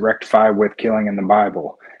 How does it rectify with killing in the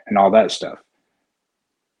Bible and all that stuff?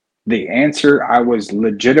 The answer I was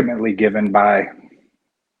legitimately given by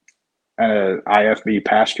an IFB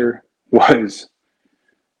pastor was,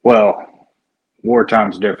 well,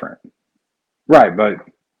 wartime's different. Right, but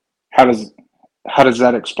how does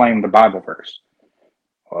that explain the Bible verse?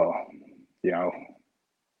 Well,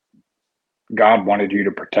 God wanted you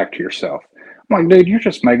to protect yourself. I'm like, dude, you're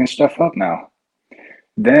just making stuff up now.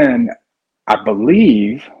 Then I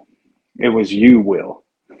believe it was you, Will.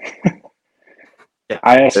 Yeah,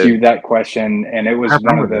 I asked you that question, and it was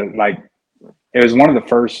one of the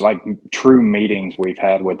first true meetings we've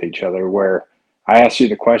had with each other where I asked you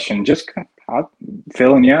the question, just I'm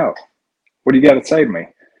filling you out. What do you got to say to me?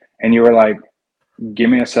 And you were like, give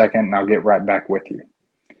me a second and I'll get right back with you.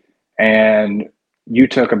 And you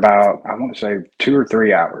took about, I want to say 2 or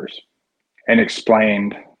 3 hours and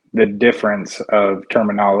explained the difference of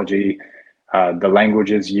terminology, the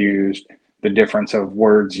languages used, the difference of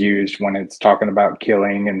words used when it's talking about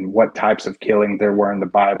killing and what types of killing there were in the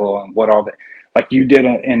Bible and what all that. Like you did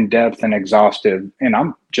an in-depth and exhaustive, and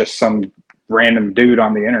I'm just some random dude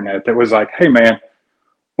on the internet that was like, hey man,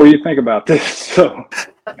 what do you think about this? So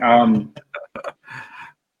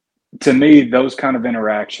to me, those kind of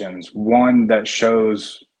interactions, one that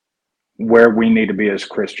shows where we need to be as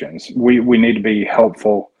Christians. We need to be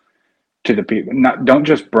helpful to the people. Don't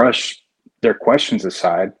just brush their questions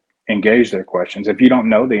aside, engage their questions. If you don't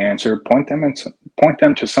know the answer, point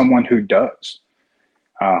them to someone who does.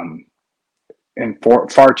 And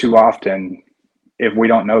far too often, if we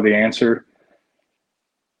don't know the answer,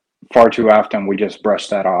 far too often we just brush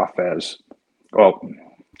that off as, well,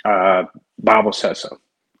 Bible says so.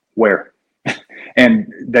 Where?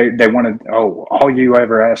 And they want to, all you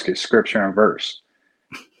ever ask is scripture and verse.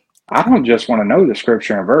 I don't just want to know the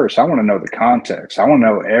scripture and verse. I want to know the context. I want to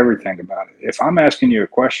know everything about it. If I'm asking you a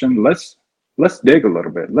question, let's dig a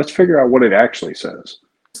little bit. Let's figure out what it actually says.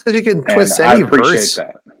 So you can twist any verse.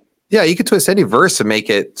 That. Yeah, you could twist any verse to make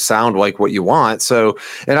it sound like what you want. So,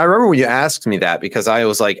 and I remember when you asked me that, because I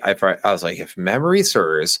was like, if memory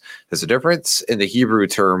serves, there's a difference in the Hebrew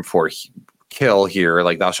term for kill here,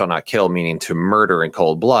 like thou shalt not kill, meaning to murder in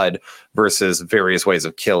cold blood, versus various ways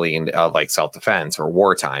of killing, like self-defense or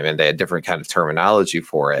wartime, and they had different kind of terminology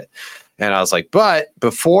for it. And I was like, but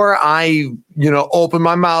before I, open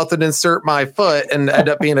my mouth and insert my foot and end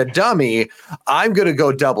up being a dummy, I'm going to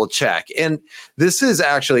go double check. And this is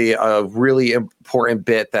actually a really important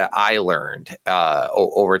bit that I learned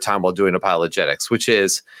over time while doing apologetics, which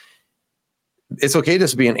is, it's okay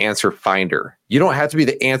just to be an answer finder. You don't have to be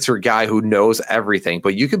the answer guy who knows everything,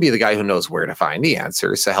 but you can be the guy who knows where to find the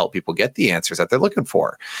answers to help people get the answers that they're looking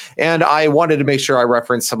for. And I wanted to make sure I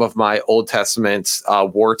referenced some of my Old Testament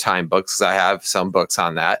wartime books, because I have some books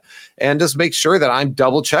on that, and just make sure that I'm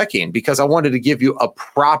double checking, because I wanted to give you a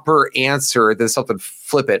proper answer than something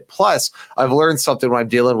flippant. Plus, I've learned something when I'm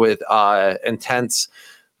dealing with intense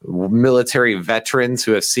military veterans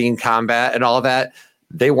who have seen combat and all of that.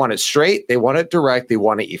 They want it straight, they want it direct, they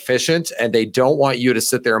want it efficient, and they don't want you to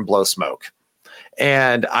sit there and blow smoke.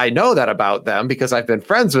 And I know that about them because I've been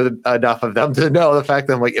friends with enough of them to know the fact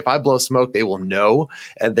that I'm like, if I blow smoke, they will know,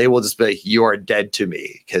 and they will just be like, you are dead to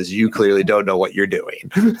me because you clearly don't know what you're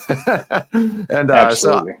doing. And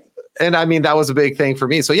Absolutely. And I mean, that was a big thing for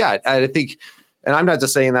me. So yeah, I think, and I'm not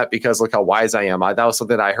just saying that because look how wise I am. That was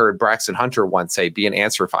something I heard Braxton Hunter once say, be an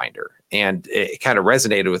answer finder. And it kind of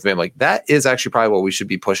resonated with me. I'm like, that is actually probably what we should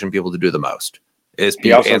be pushing people to do the most, is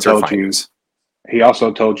be answer finders. He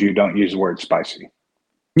also told you don't use the word spicy.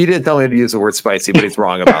 He didn't tell me to use the word spicy, but he's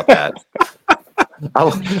wrong about that.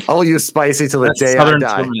 I'll use spicy till the day I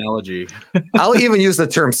die. Terminology. I'll even use the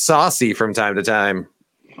term saucy from time to time.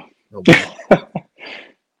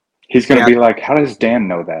 He's going to be like, how does Dan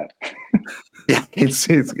know that? Yeah, he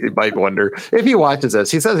might wonder if he watches this.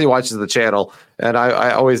 He says he watches the channel, and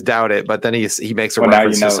I always doubt it. But then he makes a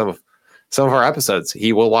reference to some of our episodes.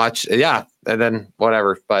 He will watch, yeah, and then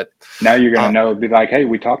whatever. But now you're going to know. Be like, hey,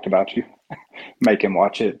 we talked about you. Make him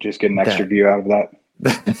watch it. Just get an extra view out of that.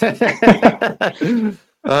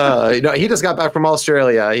 He just got back from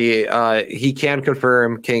Australia. He can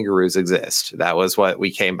confirm kangaroos exist. That was what we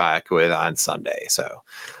came back with on Sunday. So.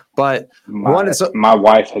 But my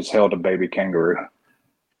wife has held a baby kangaroo.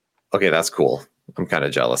 Okay, that's cool. I'm kind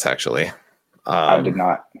of jealous, actually. I did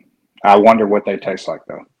not. I wonder what they taste like,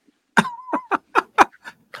 though.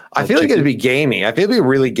 I feel like it'd be gamey. I feel it'd be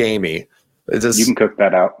really gamey. You can cook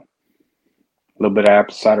that out. A little bit of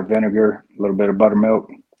apple cider vinegar, a little bit of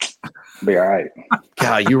buttermilk. Be all right.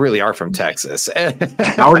 God, you really are from Texas.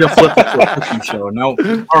 Now we're gonna flip it to a cooking show. No,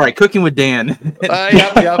 all right, Cooking with Dan.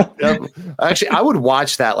 Yep. Actually, I would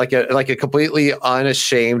watch that like a completely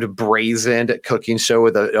unashamed, brazen cooking show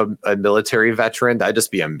with a military veteran. That'd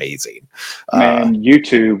just be amazing. Man,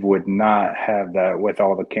 YouTube would not have that with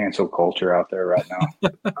all the cancel culture out there right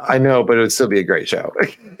now. I know, but it would still be a great show.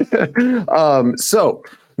 So.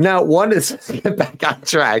 Now, one is get back on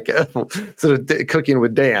track. So Cooking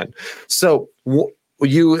with Dan. So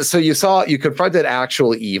you confronted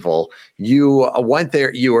actual evil. You went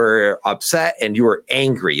there. You were upset and you were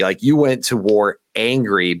angry. Like you went to war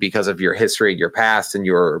angry because of your history, your past, and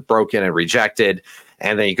you were broken and rejected.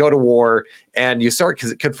 And then you go to war and you start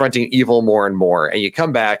confronting evil more and more. And you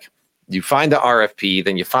come back. You find the RFP,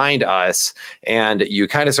 then you find us, and you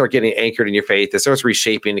kind of start getting anchored in your faith. It starts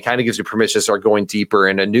reshaping. It kind of gives you permission to start going deeper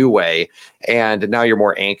in a new way. And now you're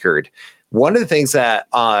more anchored. One of the things that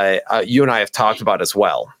you and I have talked about as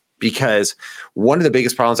well, because one of the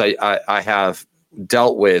biggest problems I have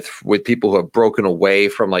dealt with people who have broken away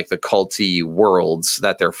from like the culty worlds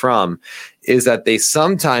that they're from is that they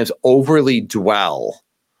sometimes overly dwell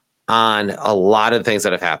on a lot of things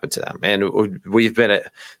that have happened to them. And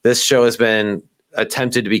this show has been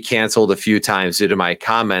attempted to be canceled a few times due to my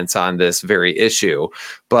comments on this very issue.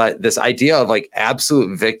 But this idea of like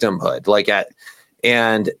absolute victimhood,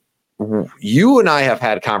 and you and I have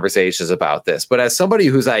had conversations about this, but as somebody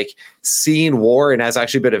who's like seen war and has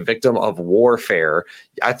actually been a victim of warfare,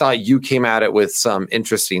 I thought you came at it with some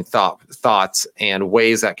interesting thoughts and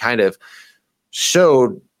ways that kind of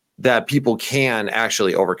showed that people can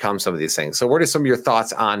actually overcome some of these things. So what are some of your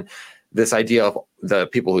thoughts on this idea of the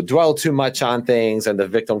people who dwell too much on things and the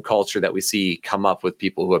victim culture that we see come up with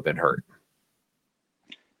people who have been hurt?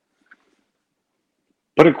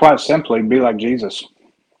 Put it quite simply, be like Jesus.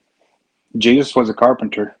 Jesus was a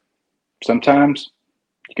carpenter. Sometimes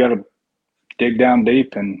you got to dig down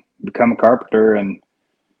deep and become a carpenter and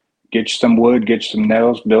get you some wood, get you some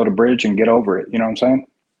nails, build a bridge and get over it. You know what I'm saying?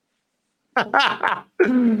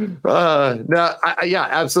 Yeah,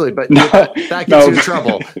 absolutely. But that gets you in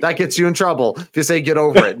trouble. That gets you in trouble if you say get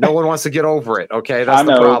over it. No one wants to get over it. Okay, that's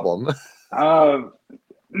the problem.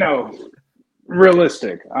 No,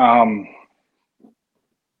 realistic.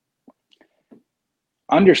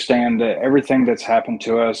 Understand that everything that's happened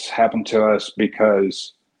to us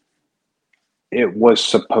because it was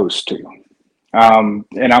supposed to.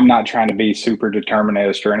 And I'm not trying to be super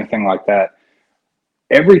determinist or anything like that.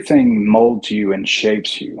 Everything molds you and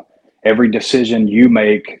shapes you. Every decision you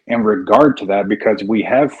make in regard to that, because we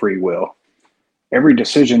have free will, every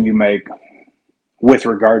decision you make with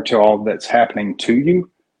regard to all that's happening to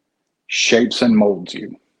you shapes and molds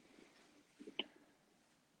you.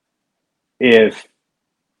 If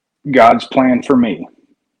God's plan for me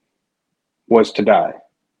was to die,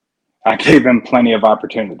 I gave him plenty of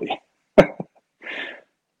opportunity.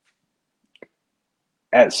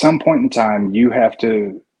 At some point in time, you have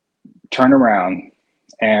to turn around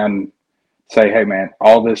and say, hey, man,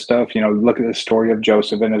 all this stuff, look at the story of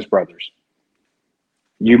Joseph and his brothers.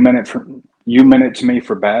 You meant it to me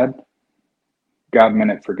for bad. God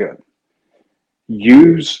meant it for good.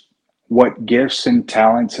 Use what gifts and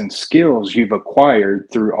talents and skills you've acquired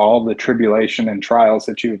through all the tribulation and trials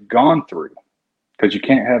that you've gone through, because you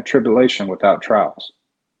can't have tribulation without trials,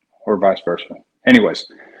 or vice versa.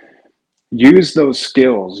 Anyways, use those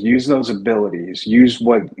skills, use those abilities, use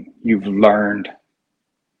what you've learned,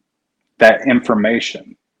 that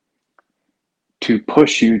information, to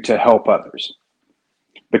push you to help others.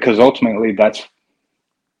 Because ultimately, that's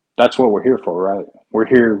what we're here for, right? We're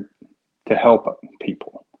here to help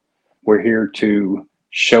people. We're here to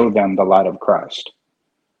show them the light of Christ.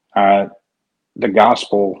 The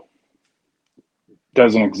gospel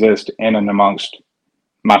doesn't exist in and amongst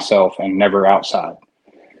myself and never outside.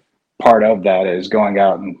 Part of that is going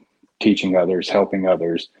out and teaching others, helping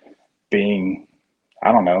others, being,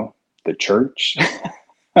 I don't know, the church.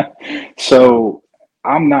 So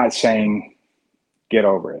I'm not saying get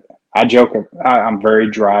over it. I'm very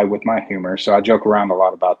dry with my humor, so I joke around a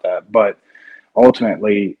lot about that. But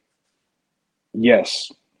ultimately,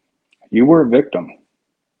 yes, you were a victim.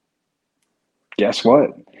 Guess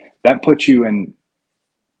what? That puts you in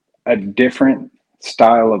a different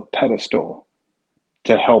style of pedestal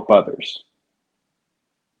to help others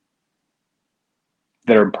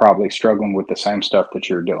that are probably struggling with the same stuff that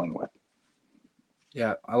you're dealing with.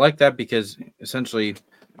 Yeah, I like that because essentially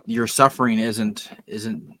your suffering isn't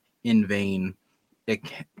in vain. And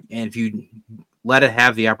if you let it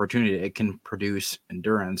have the opportunity, it can produce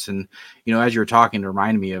endurance. And as you were talking, it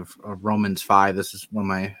reminded me of Romans 5. This is one of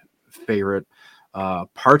my favorite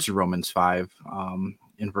parts of Romans 5.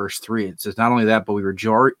 In verse 3, it says, "Not only that, but we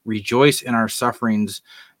rejoice in our sufferings,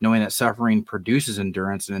 knowing that suffering produces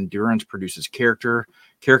endurance, and endurance produces character.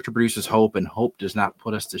 Character produces hope, and hope does not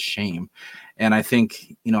put us to shame." And I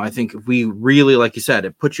think if we really, like you said,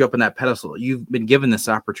 it puts you up in that pedestal. You've been given this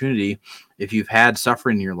opportunity if you've had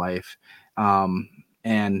suffering in your life,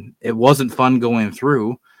 and it wasn't fun going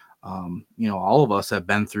through. All of us have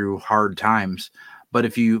been through hard times, but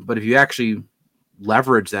if you actually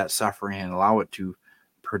leverage that suffering and allow it to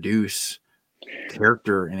produce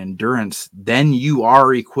character and endurance, then you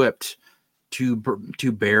are equipped to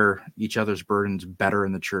bear each other's burdens better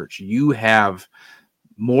in the church. You have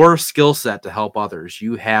more skill set to help others.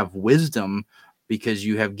 You have wisdom because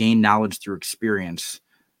you have gained knowledge through experience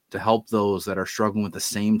to help those that are struggling with the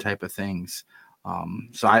same type of things.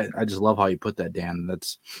 So I just love how you put that, Dan.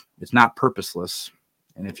 It's not purposeless.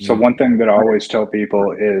 And so one thing that I always tell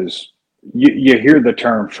people is you hear the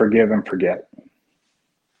term forgive and forget.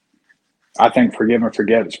 I think forgive and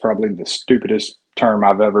forget is probably the stupidest term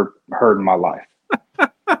I've ever heard in my life.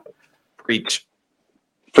 Preach.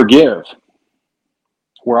 Forgive.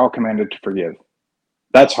 We're all commanded to forgive.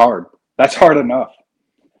 That's hard. That's hard enough.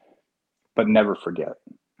 But never forget.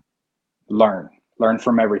 Learn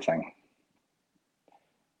from everything.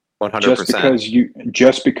 100%.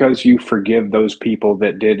 Just because you forgive those people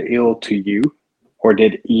that did ill to you or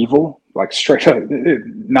did evil, like straight up,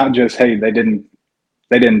 not just, hey, they didn't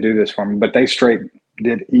do this for me, but they straight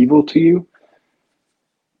did evil to you.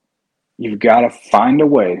 You've got to find a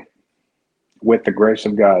way with the grace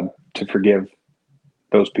of God to forgive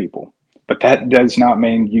those people. But that does not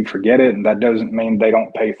mean you forget it, and that doesn't mean they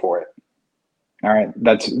don't pay for it. All right.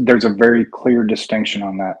 There's a very clear distinction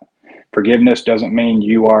on that. Forgiveness doesn't mean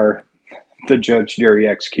you are the judge, jury,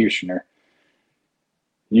 executioner.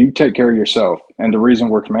 You take care of yourself. And the reason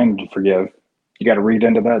we're commanded to forgive, you got to read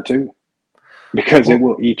into that too, because it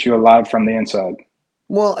will eat you alive from the inside.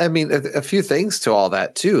 Well, I mean, a few things to all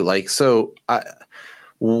that too. Like, so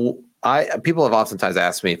people have oftentimes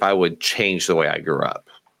asked me if I would change the way I grew up.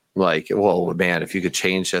 Like, well, man, if you could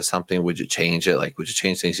change something, would you change it? Like, would you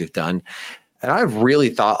change things you've done? And I've really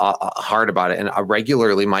thought hard about it. And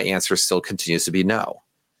regularly, my answer still continues to be no.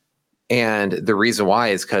 And the reason why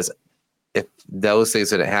is because if those things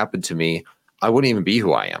that happened to me, I wouldn't even be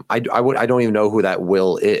who I am. I don't even know who that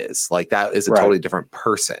Will is. Like, that is a totally different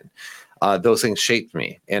person. Those things shaped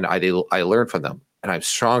me, and I learned from them, and I'm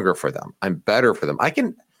stronger for them. I'm better for them. I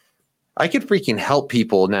can freaking help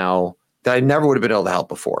people now that I never would have been able to help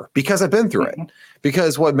before because I've been through it.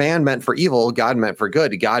 Because what man meant for evil, God meant for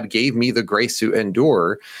good. God gave me the grace to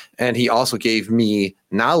endure, and he also gave me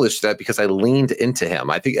knowledge to that because I leaned into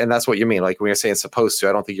him. I think, and that's what you mean. Like when you're saying supposed to,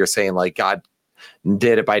 I don't think you're saying like God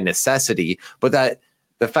did it by necessity, but that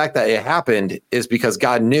the fact that it happened is because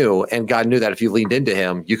God knew, and God knew that if you leaned into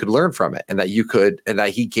him, you could learn from it, and that you could, and that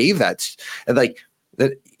he gave that, and like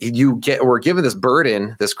that we're given this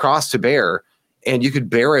burden, this cross to bear, and you could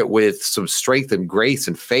bear it with some strength and grace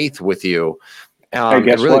and faith with you, and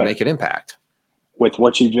really make an impact. With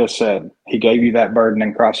what you just said, he gave you that burden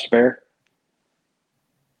and cross to bear.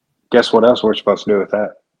 Guess what else we're supposed to do with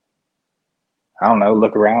that? I don't know,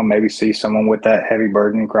 look around, maybe see someone with that heavy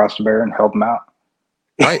burden and cross to bear and help them out.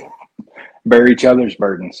 Right. Bear each other's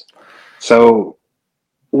burdens. So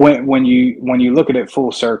when you look at it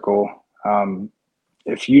full circle,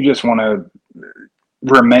 if you just want to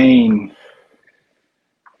remain,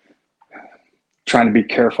 trying to be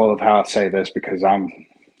careful of how I say this because I'm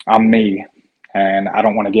me and I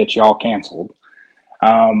don't want to get y'all canceled.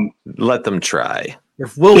 Let them try.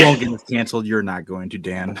 If Will won't get us canceled, you're not going to,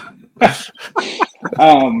 Dan.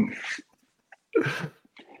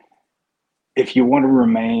 If you want to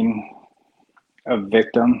remain a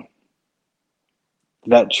victim,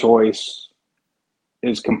 that choice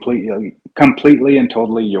is completely and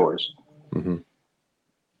totally yours. Mm-hmm.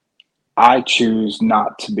 I choose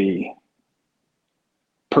not to be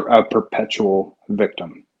a perpetual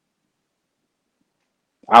victim.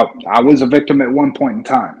 I was a victim at one point in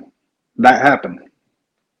time. That happened.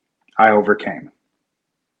 I overcame.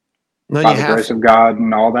 No, By the grace of God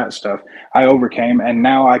and all that stuff, I overcame, and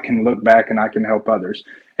now I can look back and I can help others.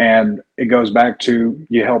 And it goes back to,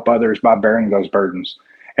 you help others by bearing those burdens.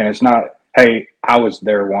 And it's not, hey, I was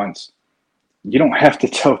there once. You don't have to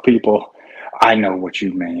tell people, I know what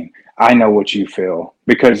you mean. I know what you feel,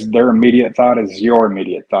 because their immediate thought is your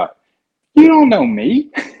immediate thought. You don't know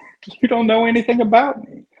me. You don't know anything about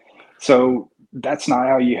me. So that's not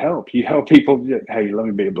how you help. You help people, hey, let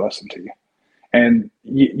me be a blessing to you. And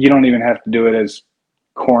you don't even have to do it as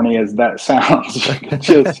corny as that sounds.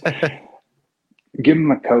 Just give them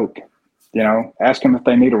a Coke, ask them if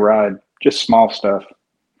they need a ride, just small stuff.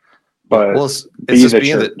 But it's be just the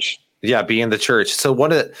being church. be in the church. So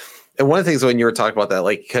one of the things when you were talking about that,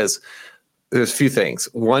 like, because there's a few things.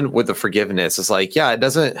 One, with the forgiveness, is like, it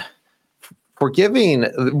doesn't, forgiving,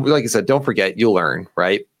 like I said, don't forget, you learn,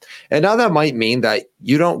 right? And now that might mean that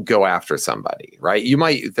you don't go after somebody, right?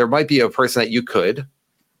 There might be a person that you could,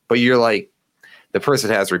 but you're like, the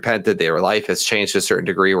person has repented, their life has changed to a certain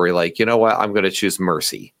degree where you're like, you know what, I'm going to choose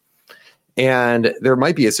mercy. And there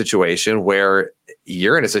might be a situation where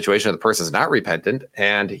you're in a situation where the person's not repentant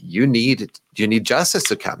and you need justice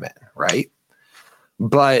to come in, right?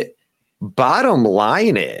 But bottom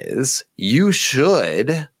line is, you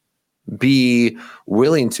should be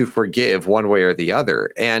willing to forgive one way or the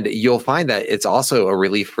other. And you'll find that it's also a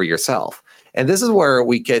relief for yourself. And this is where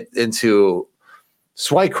we get into,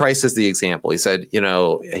 it's why Christ is the example. He said,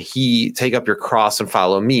 he take up your cross and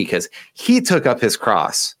follow me, because he took up his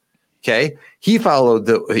cross. Okay. He followed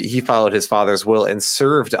his Father's will and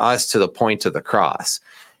served us to the point of the cross.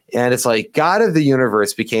 And it's like, God of the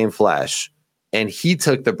universe became flesh, and he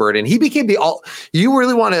took the burden. He became you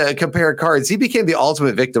really want to compare cards. He became the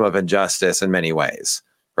ultimate victim of injustice in many ways,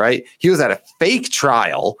 right? He was at a fake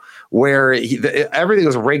trial where everything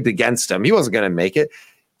was rigged against him. He wasn't going to make it.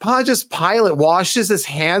 Pontius Pilate washes his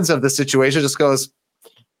hands of the situation, just goes,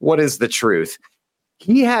 what is the truth?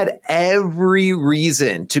 He had every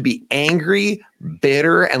reason to be angry,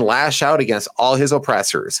 bitter, and lash out against all his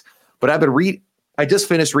oppressors. But I just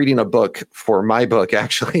finished reading a book for my book,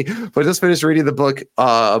 actually, but I just finished reading the book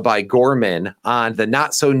by Gorman on the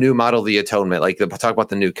not so new model of the atonement, like talk about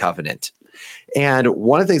the new covenant. And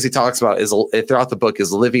one of the things he talks about is throughout the book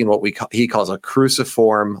is living what he calls a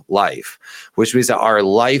cruciform life, which means that our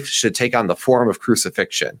life should take on the form of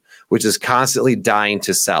crucifixion, which is constantly dying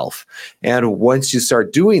to self. And once you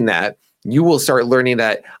start doing that, you will start learning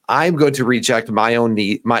that I'm going to reject my own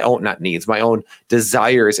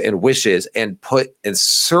desires and wishes and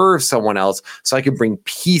serve someone else so I can bring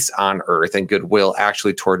peace on earth and goodwill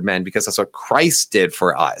actually toward men, because that's what Christ did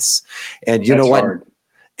for us. And you know what? Hard.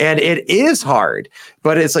 And it is hard,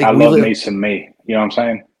 but it's like, I love me some me. You know what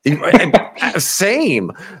I'm saying?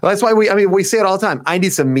 Same. That's why we say it all the time. I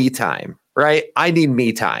need some me time, right? I need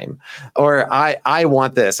me time, or I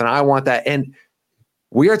want this and I want that. And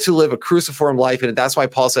we are to live a cruciform life. And that's why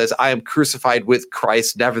Paul says, I am crucified with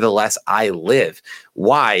Christ. Nevertheless, I live.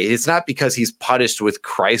 Why? It's not because he's punished with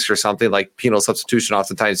Christ or something like penal substitution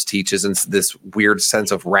oftentimes teaches in this weird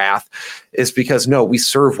sense of wrath. It's because, no, we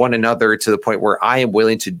serve one another to the point where I am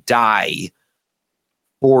willing to die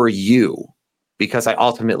for you, because I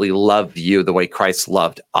ultimately love you the way Christ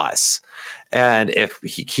loved us. And if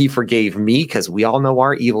he forgave me, because we all know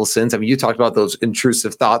our evil sins. I mean, you talked about those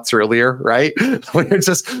intrusive thoughts earlier, right? When you're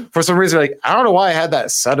just, for some reason, like, I don't know why I had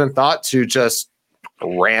that sudden thought to just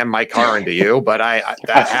ram my car into you, but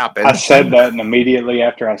that happened. I said that, and immediately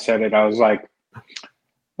after I said it, I was like,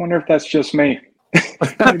 wonder if that's just me.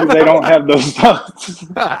 Maybe they don't have those thoughts.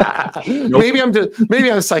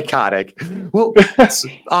 Maybe I'm psychotic. Well,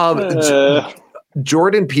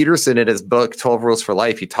 Jordan Peterson, in his book 12 Rules for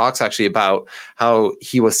Life, he talks actually about how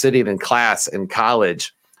he was sitting in class in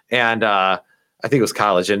college, and I think it was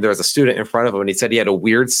college, and there was a student in front of him, and he said he had a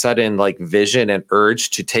weird sudden vision and urge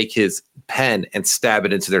to take his pen and stab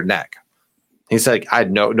it into their neck. He's like, I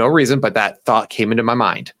had no reason, but that thought came into my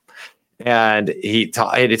mind. And he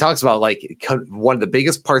talks about one of the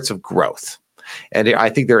biggest parts of growth. And I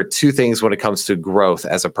think there are two things when it comes to growth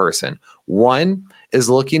as a person. One is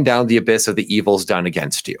looking down the abyss of the evils done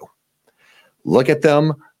against you. Look at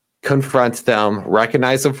them, confront them,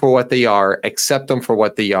 recognize them for what they are, accept them for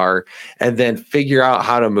what they are, and then figure out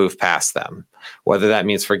how to move past them. Whether that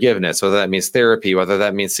means forgiveness, whether that means therapy, whether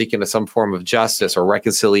that means seeking some form of justice or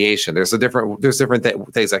reconciliation. There's different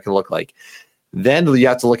things that can look like. Then you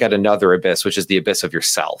have to look at another abyss, which is the abyss of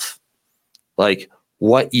yourself. Like,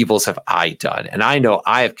 what evils have I done? And I know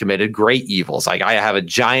I have committed great evils. Like I have a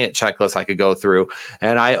giant checklist I could go through,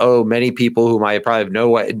 and I owe many people whom I probably know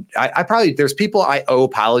what I probably, there's people I owe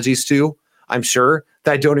apologies to, I'm sure,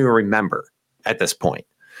 that I don't even remember at this point,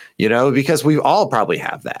 because we all probably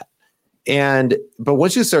have that. But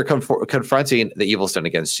once you start confronting the evils done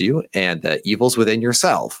against you and the evils within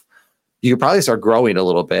yourself, you can probably start growing a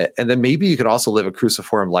little bit. And then maybe you could also live a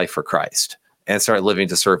cruciform life for Christ and start living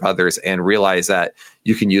to serve others and realize that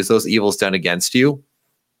you can use those evils done against you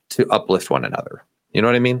to uplift one another. You know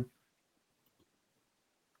what I mean?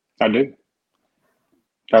 I do.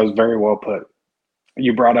 That was very well put.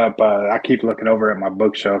 You brought up, I keep looking over at my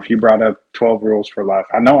bookshelf. You brought up 12 Rules for Life.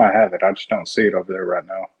 I know I have it. I just don't see it over there right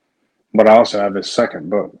now. But I also have his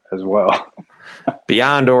second book as well.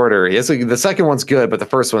 Beyond Order. The second one's good, but the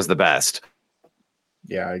first one's the best.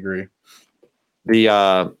 Yeah, I agree.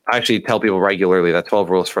 I actually tell people regularly that 12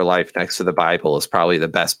 Rules for Life next to the Bible is probably the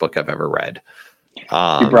best book I've ever read.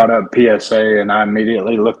 You brought up PSA, and I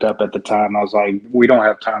immediately looked up at the time. I was like, we don't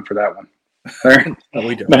have time for that one. No,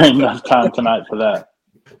 we don't. There ain't enough time tonight for that.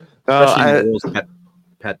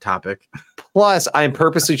 Pet topic. Plus, I'm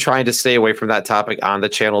purposely trying to stay away from that topic on the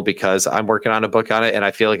channel because I'm working on a book on it, and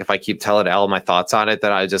I feel like if I keep telling Al my thoughts on it,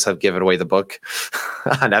 then I just have given away the book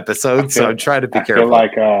on episodes. So I'm trying to be careful.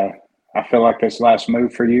 I feel like this last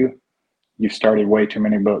move for you, you started way too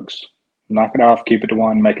many books. Knock it off, keep it to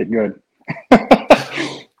one, make it good.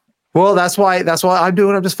 Well, that's why I'm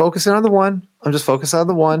doing. I'm just focusing on the one. I'm not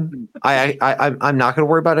going to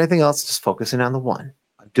worry about anything else. Just focusing on the one.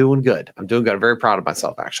 I'm doing good. I'm very proud of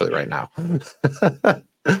myself actually right now.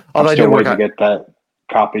 Although I did work to get that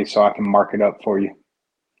copy so I can mark it up for you.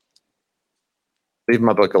 Leave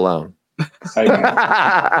my book alone.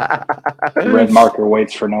 Red marker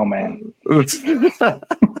waits for no man. And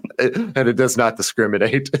it does not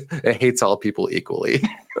discriminate. It hates all people equally.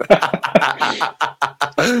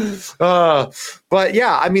 But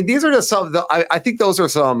yeah, I mean, these are just some. I think those are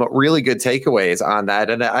some really good takeaways on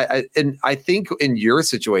that. And I think in your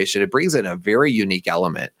situation, it brings in a very unique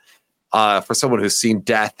element for someone who's seen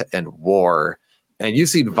death and war. And you've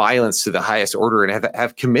seen violence to the highest order and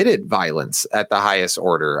have committed violence at the highest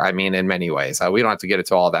order. I mean, in many ways. We don't have to get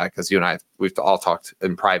into all that because you and I, we've all talked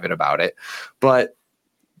in private about it. But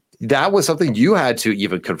that was something you had to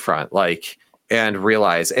even confront, and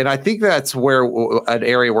realize. And I think that's where an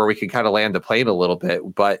area where we can kind of land the plane a little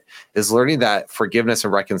bit, but is learning that forgiveness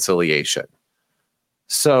and reconciliation.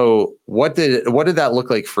 So what did that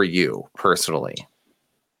look like for you personally?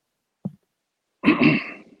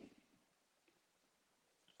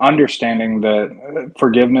 Understanding that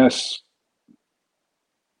forgiveness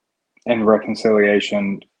and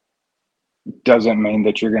reconciliation doesn't mean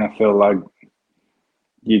that you're going to feel like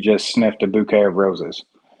you just sniffed a bouquet of roses.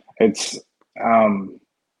 It's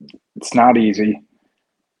not easy,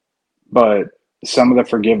 but some of the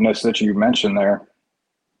forgiveness that you mentioned there,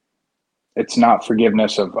 it's not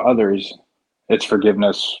forgiveness of others. It's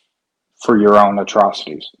forgiveness for your own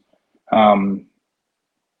atrocities.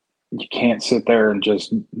 You can't sit there and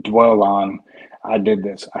just dwell on, I did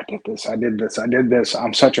this,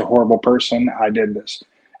 I'm such a horrible person, I did this.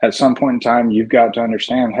 At some point in time, you've got to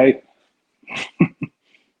understand, hey,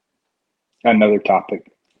 another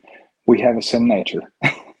topic. We have a sin nature.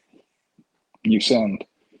 You sinned.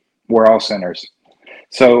 We're all sinners.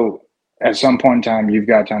 So at some point in time, you've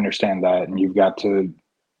got to understand that, and you've got to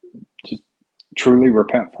just truly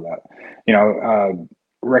repent for that.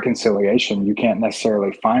 Reconciliation, you can't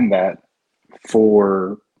necessarily find that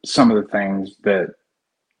for some of the things that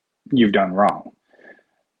you've done wrong.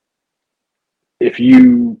 If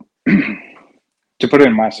you, to put it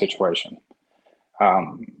in my situation,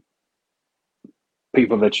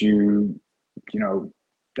 people that you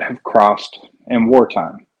have crossed in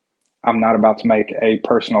wartime, I'm not about to make a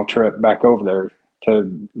personal trip back over there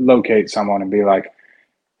to locate someone and be like,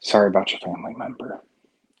 sorry about your family member,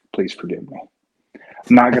 please forgive me.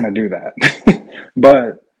 I'm not going to do that.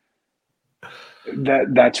 But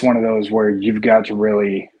that's one of those where you've got to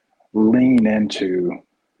really lean into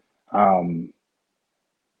the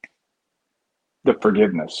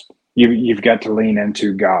forgiveness. You've got to lean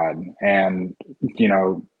into God and,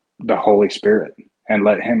 the Holy Spirit and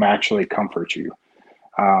let him actually comfort you.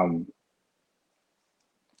 Like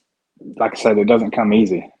I said, it doesn't come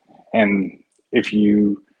easy. And if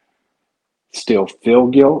you still feel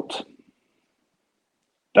guilt,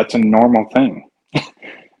 that's a normal thing.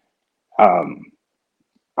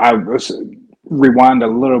 I was rewind a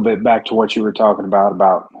little bit back to what you were talking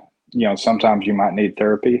about, sometimes you might need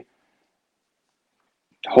therapy.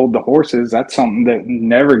 Hold the horses. That's something that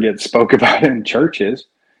never gets spoke about in churches.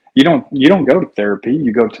 You don't go to therapy.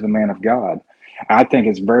 You go to the man of God. I think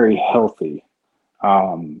it's very healthy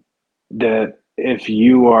that if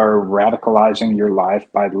you are radicalizing your life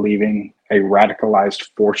by leaving a radicalized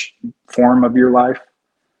form of your life,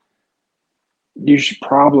 you should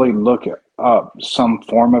probably look up some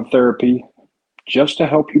form of therapy just to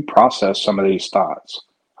help you process some of these thoughts.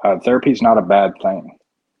 Therapy is not a bad thing.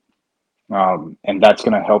 And that's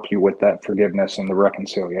going to help you with that forgiveness and the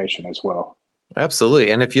reconciliation as well.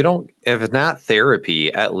 Absolutely. And if it's not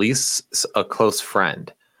therapy, at least a close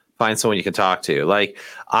friend. Find someone you can talk to. Like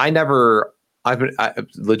I've never been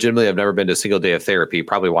to a single day of therapy,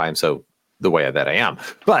 probably why I'm so the way that I am.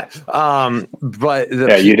 But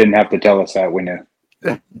you didn't have to tell us that, we knew.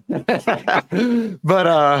 But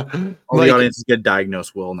all the audience get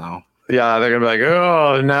diagnosed Will now. Yeah, they're gonna be like,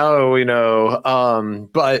 oh, now we know.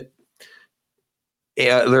 But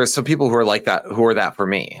there's some people who are like that, who are that for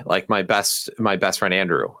me. Like my best friend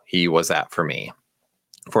Andrew, he was that for me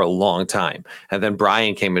for a long time. And then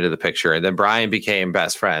Brian came into the picture, and then Brian became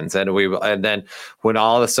best friends. And then when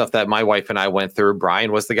all the stuff that my wife and I went through,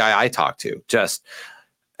 Brian was the guy I talked to.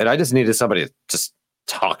 And I just needed somebody to just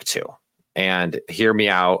talk to and hear me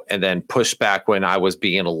out, and then push back when I was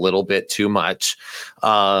being a little bit too much.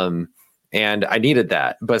 And I needed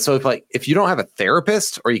that. But so if you don't have a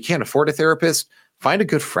therapist, or you can't afford a therapist, find a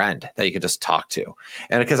good friend that you can just talk to.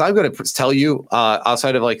 And because I'm going to tell you,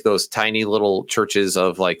 outside of like those tiny little churches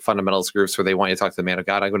of like fundamentalist groups where they want you to talk to the man of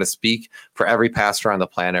God, I'm going to speak for every pastor on the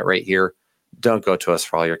planet right here. Don't go to us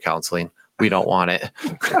for all your counseling. We don't want it.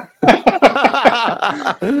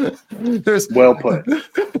 Well put.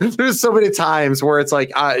 There's so many times where it's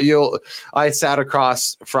like, I sat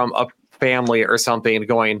across from a family or something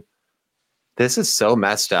going, this is so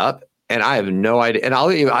messed up. And I have no idea. And I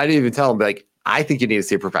didn't even tell them, like, I think you need to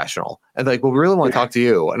see a professional. And like, well, we really want to talk to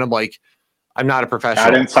you. And I'm like, I'm not a professional.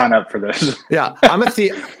 I didn't sign up for this. Yeah. I'm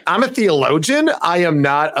a theologian. I am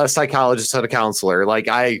not a psychologist and a counselor. Like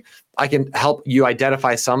I can help you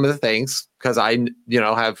identify some of the things because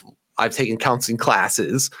I've taken counseling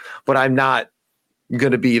classes, but I'm not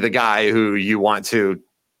going to be the guy who you want to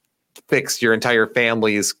fix your entire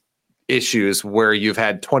family's issues where you've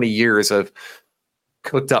had 20 years of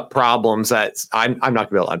cooked up problems that I'm not gonna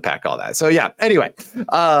be able to unpack all that. So yeah, anyway,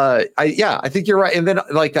 I think you're right. And then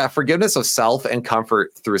like that forgiveness of self and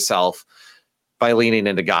comfort through self by leaning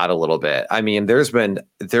into God a little bit. I mean, there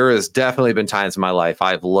has definitely been times in my life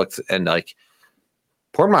I've looked and like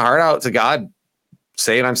poured my heart out to God,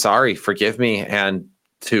 saying, I'm sorry, forgive me, and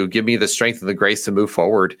to give me the strength and the grace to move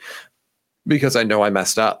forward because I know I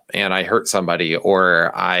messed up and I hurt somebody,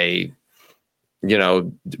 or I,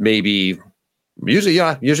 maybe usually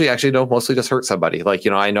actually no, mostly just hurt somebody. Like,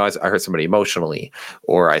 I know I hurt somebody emotionally,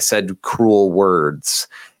 or I said cruel words,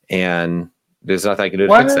 and there's nothing I can do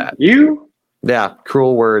to fix that. Yeah,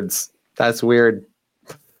 cruel words. That's weird.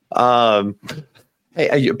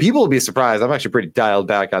 Hey, people will be surprised. I'm actually pretty dialed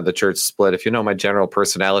back on the church split. If you know my general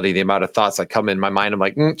personality, the amount of thoughts that come in my mind, I'm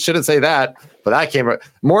like, shouldn't say that. But that came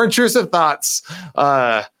more intrusive thoughts.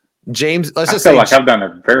 James, let's just say, like I've done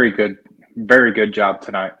a very good job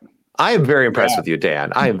tonight. I am very impressed with you,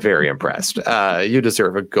 Dan. I am very impressed. You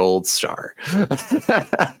deserve a gold star.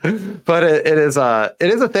 But it is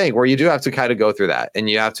a thing where you do have to kind of go through that, and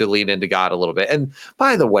you have to lean into God a little bit. And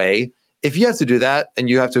by the way, if you have to do that, and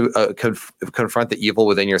you have to confront the evil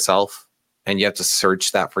within yourself, and you have to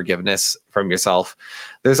search that forgiveness from yourself,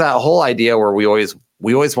 there's that whole idea where we always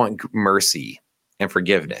want mercy and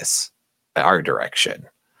forgiveness in our direction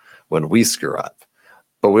when we screw up.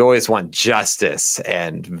 But we always want justice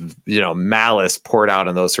and, malice poured out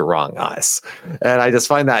on those who wrong us. And I just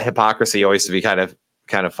find that hypocrisy always to be kind of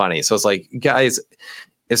funny. So it's like, guys,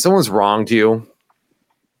 if someone's wronged you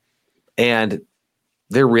and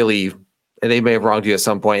they may have wronged you at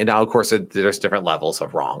some point. And now, of course, there's different levels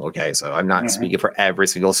of wrong. Okay. So I'm not speaking for every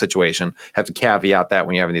single situation. Have to caveat that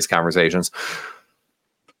when you're having these conversations.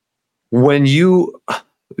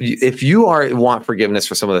 If you want forgiveness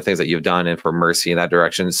for some of the things that you've done and for mercy in that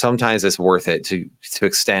direction, sometimes it's worth it to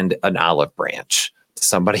extend an olive branch to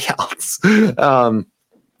somebody else. And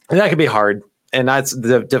that can be hard. And that's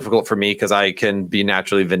difficult for me because I can be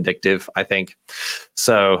naturally vindictive, I think.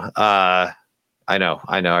 So I know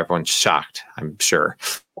everyone's shocked, I'm sure.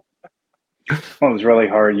 Well, it was really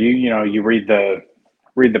hard. You read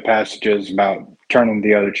the passages about turning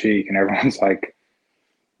the other cheek, and everyone's like,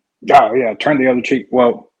 oh yeah, turn the other cheek.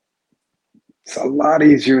 Well, it's a lot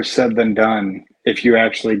easier said than done if you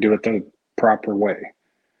actually do it the proper way.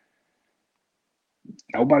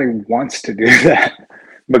 Nobody wants to do that.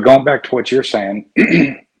 But going back to what you're saying,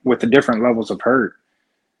 with the different levels of hurt,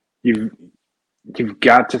 you've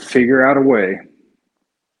got to figure out a way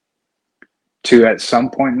to, at some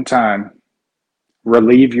point in time,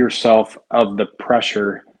 relieve yourself of the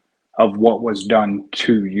pressure of what was done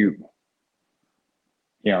to you.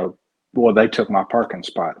 You know, well, they took my parking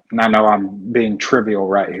spot. And I know I'm being trivial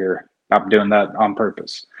right here. I'm doing that on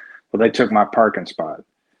purpose. Well, they took my parking spot.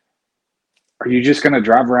 Are you just going to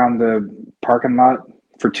drive around the parking lot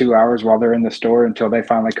for 2 hours while they're in the store until they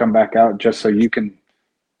finally come back out just so you can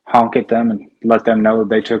honk at them and let them know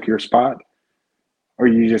they took your spot? Or are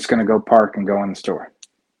you just going to go park and go in the store?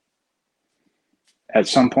 At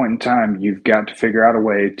some point in time, you've got to figure out a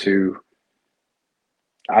way to,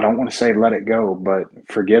 I don't want to say let it go, but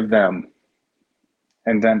forgive them.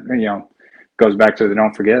 And then, you know, goes back to the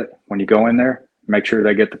don't forget, when you go in there, make sure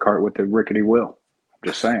they get the cart with the rickety wheel. I'm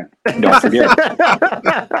just saying, don't forget.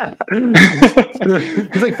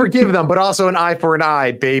 He's like, forgive them, but also an eye for an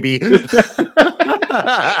eye, baby. You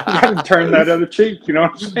gotta turn that other cheek, you know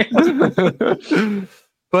what I'm saying?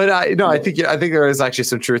 But I think there is actually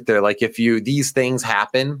some truth there. Like if these things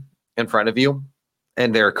happen in front of you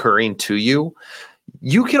and they're occurring to you,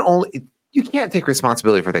 you can't take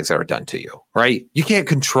responsibility for things that are done to you, right? You can't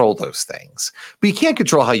control those things, but you can't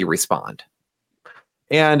control how you respond.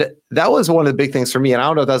 And that was one of the big things for me. And I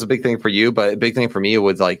don't know if that's a big thing for you, but a big thing for me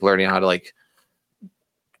was like learning how to like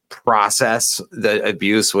process the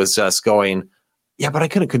abuse was just going, yeah, but I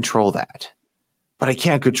couldn't control that. But I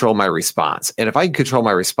can't control my response. And if I can control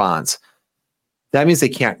my response, that means they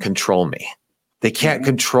can't control me. They can't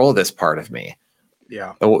control this part of me.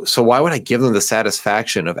 Yeah. So why would I give them the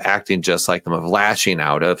satisfaction of acting just like them, of lashing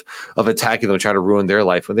out, of attacking them, trying to ruin their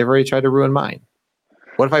life when they've already tried to ruin mine?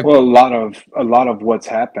 What if I? Well, a lot of what's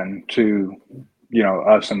happened to, you know,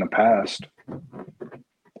 us in the past,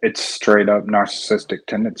 it's straight up narcissistic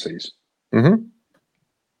tendencies. Mm-hmm.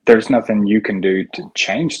 There's nothing you can do to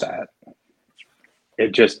change that.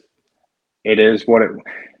 It is what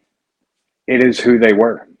it is who they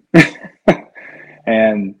were.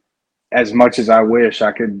 And as much as I wish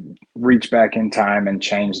I could reach back in time and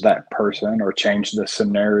change that person or change the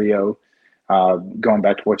scenario, going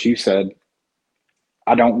back to what you said,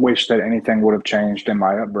 I don't wish that anything would have changed in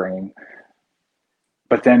my upbringing.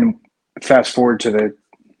 But then fast forward to the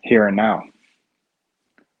here and now.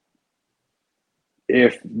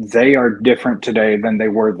 If they are different today than they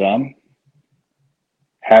were then,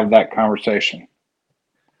 have that conversation.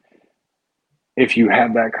 If you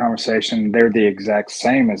have that conversation, they're the exact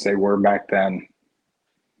same as they were back then,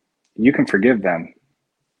 you can forgive them.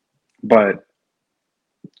 But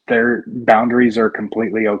their boundaries are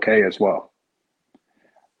completely okay as well.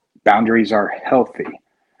 Boundaries are healthy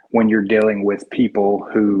when you're dealing with people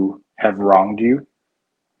who have wronged you,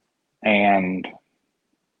 and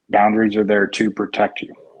boundaries are there to protect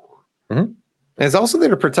you. Mm-hmm. It's also there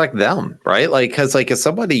to protect them, right? Like, because like if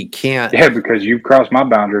somebody can't, yeah, because you've crossed my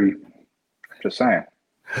boundary. Just saying.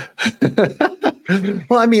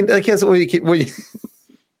 Well, I mean, I guess when you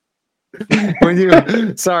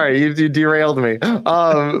sorry, you derailed me.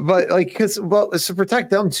 But like, because it's to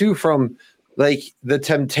protect them too from like the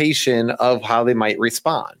temptation of how they might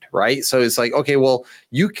respond, right? So it's like, okay, well,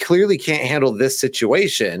 you clearly can't handle this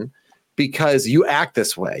situation because you act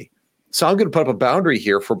this way. So I'm going to put up a boundary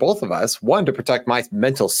here for both of us. One, to protect my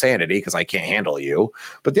mental sanity because I can't handle you.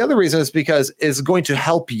 But the other reason is because it's going to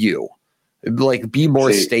help you, like, be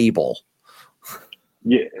more stable.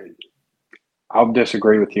 Yeah, I'll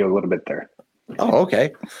disagree with you a little bit there. Oh,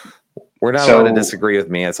 okay. We're not allowed to disagree with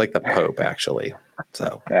me. It's like the Pope, actually.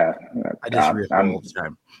 So yeah, I disagree all the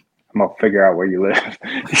time. I'm gonna figure out where you live.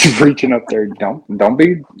 He's reaching up there. Don't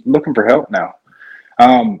be looking for help now.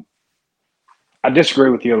 I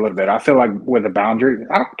disagree with you a little bit. I feel like with a boundary,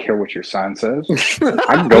 I don't care what your sign says.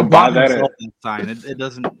 I can go buy that. Sign. It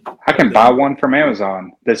doesn't. I can buy one from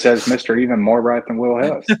Amazon that says "Mr. Even More Right Than Will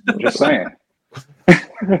Hess." Just saying.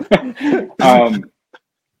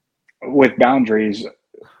 With boundaries,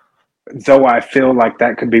 though, I feel like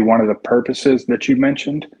that could be one of the purposes that you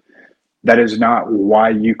mentioned. That is not why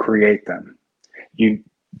you create them. You,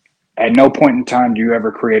 at no point in time do you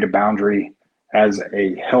ever create a boundary as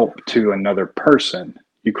a help to another person.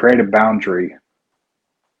 You create a boundary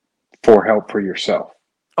for help for yourself.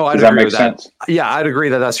 Oh, I'd Does that agree make with sense? that. Yeah, I'd agree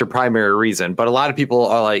that that's your primary reason. But a lot of people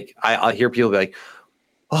are like, I hear people be like,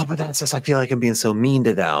 oh, but that's just, I feel like I'm being so mean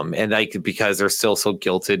to them. And like, because they're still so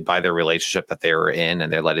guilted by their relationship that they were in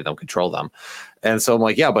and they're letting them control them. And so I'm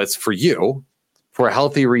like, yeah, but it's for you, for a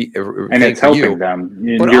healthy and it's helping them.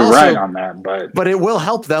 You're also, right on that, but it will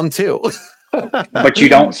help them too. But you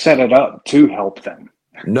don't set it up to help them.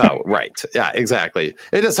 No, right. Yeah, exactly.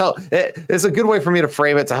 It just help. It's a good way for me to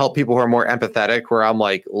frame it to help people who are more empathetic, where I'm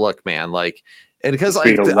like, look, man, like And because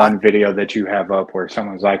be the one video that you have up where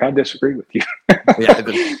someone's like, I disagree with you.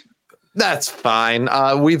 Yeah, that's fine.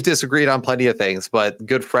 We've disagreed on plenty of things, but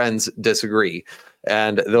good friends disagree.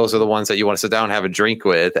 And those are the ones that you want to sit down and have a drink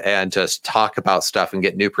with and just talk about stuff and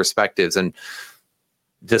get new perspectives and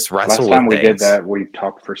just wrestle Last time with we did things. that, we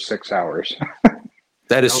talked for 6 hours.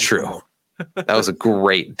 That is true. That was a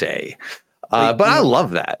great day. But I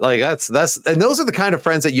love that. Like that's, and those are the kind of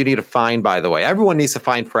friends that you need to find, by the way. Everyone needs to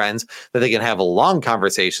find friends that they can have long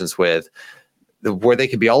conversations with, where they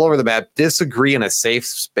can be all over the map, disagree in a safe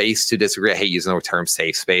space to disagree. I hate using the term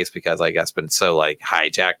safe space because I guess it's been so like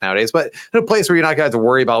hijacked nowadays, but in a place where you're not going to have to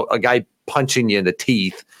worry about a guy punching you in the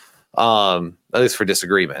teeth, at least for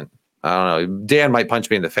disagreement. I don't know. Dan might punch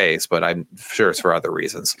me in the face, but I'm sure it's for other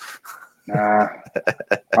reasons. Nah,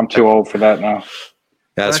 I'm too old for that now.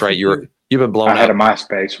 Yeah, that's right. You've been blown up. I had a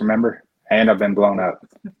MySpace, remember? And I've been blown up.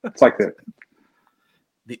 It's like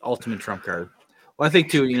the ultimate trump card. Well, I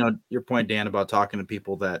think too, your point, Dan, about talking to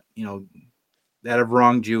people that, that have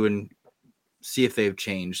wronged you and see if they've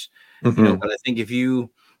changed. Mm-hmm. But I think if you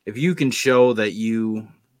can show that you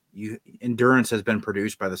endurance has been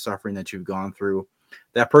produced by the suffering that you've gone through,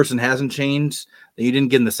 that person hasn't changed, then you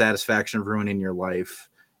didn't get the satisfaction of ruining your life.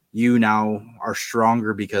 You now are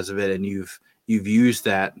stronger because of it, and you've used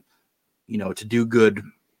that, to do good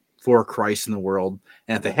for Christ in the world.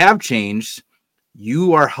 And if they have changed,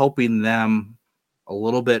 you are helping them a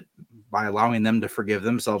little bit by allowing them to forgive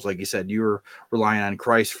themselves. Like you said, you're relying on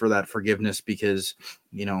Christ for that forgiveness because,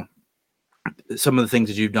 some of the things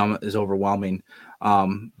that you've done is overwhelming.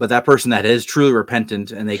 But that person that is truly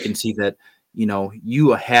repentant and they can see that,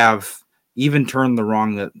 you have even turned the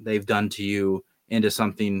wrong that they've done to you into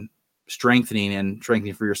something strengthening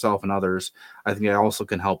for yourself and others. I think it also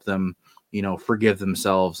can help them, forgive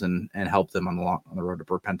themselves and help them on the road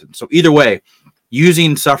to repentance. So either way,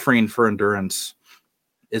 using suffering for endurance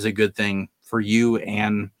is a good thing for you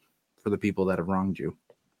and for the people that have wronged you.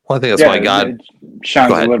 Well, I think that's why God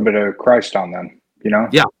shines a little bit of Christ on them,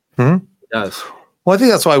 Yeah, mm-hmm. It does. Well, I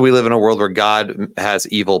think that's why we live in a world where God has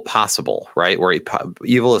evil possible, right? Where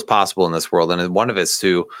evil is possible in this world. And one of it's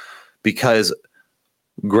because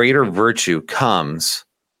greater virtue comes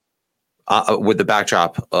with the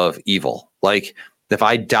backdrop of evil. Like if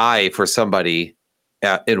I die for somebody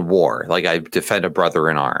in war, like I defend a brother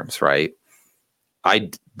in arms, right?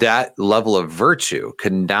 That level of virtue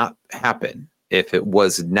could not happen if it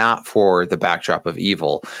was not for the backdrop of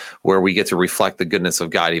evil, where we get to reflect the goodness of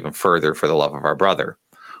God even further for the love of our brother.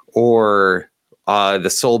 Or the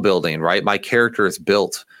soul building, right? My character is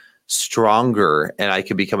built stronger and I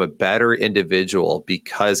can become a better individual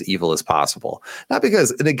because evil is possible. Not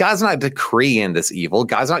because God's not decreeing this evil.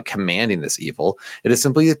 God's not commanding this evil. It is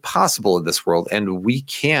simply possible in this world. And we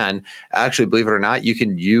can actually, believe it or not, you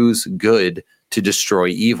can use good to destroy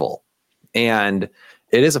evil. And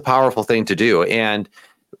it is a powerful thing to do. And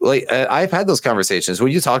like I've had those conversations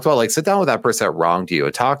when you talked about, like, sit down with that person that wronged you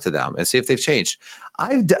and talk to them and see if they've changed.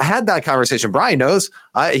 I've had that conversation. Brian knows.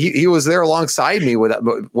 He was there alongside me with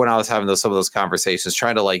when I was having some of those conversations,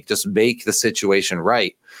 trying to like just make the situation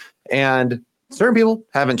right. And certain people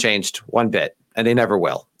haven't changed one bit, and they never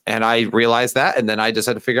will. And I realized that, and then I just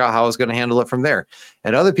had to figure out how I was going to handle it from there.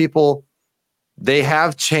 And other people, they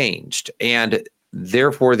have changed, and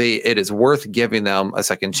therefore it is worth giving them a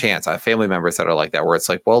second chance. I have family members that are like that, where it's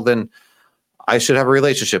like, well, then I should have a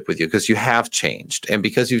relationship with you because you have changed. And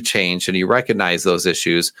because you've changed and you recognize those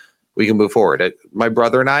issues, we can move forward. My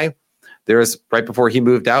brother and I, right before he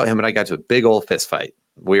moved out, him and I got to a big old fist fight.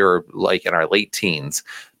 We were like in our late teens,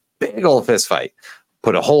 big old fist fight.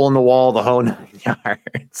 Put a hole in the wall, the whole 9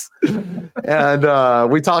 yards.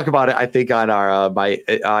 And we talked about it, I think, on our,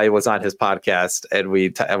 I was on his podcast, and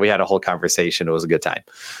we had a whole conversation. It was a good time.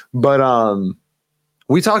 But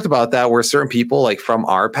we talked about that, where certain people, like from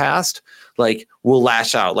our past, like will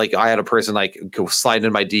lash out. Like I had a person like go slide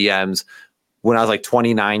in my DMs when I was like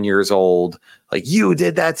 29 years old. Like, you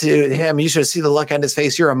did that to him. You should see the look on his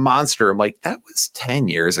face. You're a monster. I'm like, that was 10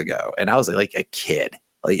 years ago. And I was like a kid.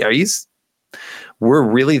 Like, we're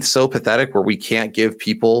really so pathetic where we can't give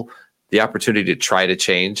people the opportunity to try to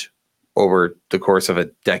change over the course of a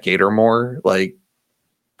decade or more. Like,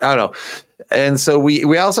 I don't know. And so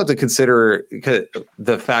we also have to consider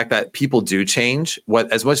the fact that people do change.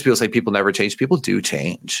 As much as people say people never change, people do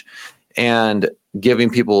change, and giving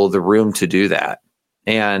people the room to do that.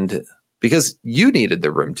 And because you needed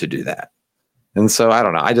the room to do that. And so I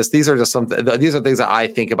don't know. These are things that I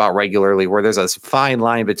think about regularly, where there's a fine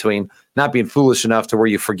line between not being foolish enough to where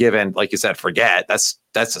you forgive and, like you said, forget. That's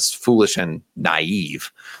just foolish and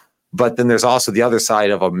naive. But then there's also the other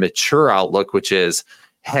side of a mature outlook, which is,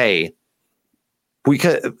 hey, We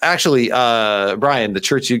could actually, Brian, the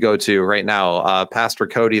church you go to right now, Pastor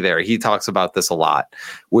Cody there, he talks about this a lot,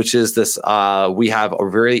 which is this, we have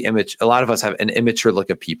a lot of us have an immature look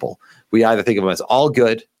at people. We either think of them as all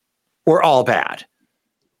good or all bad,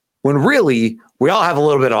 when really we all have a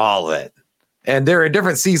little bit of all of it. And there are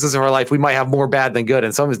different seasons of our life. We might have more bad than good.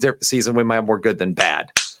 And some different season, we might have more good than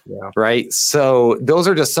bad. Yeah. Right. So those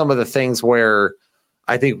are just some of the things where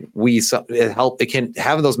I think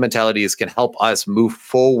having those mentalities can help us move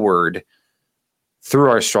forward through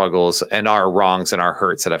our struggles and our wrongs and our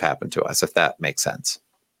hurts that have happened to us, if that makes sense.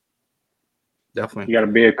 Definitely. You got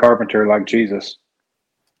to be a carpenter like Jesus.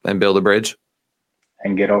 And build a bridge.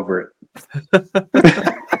 And get over it.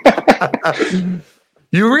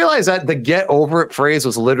 You realize that the "get over it" phrase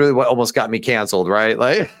was literally what almost got me canceled, right?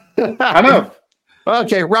 Like, I know.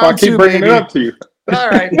 Okay, round two, bringing it up to you. All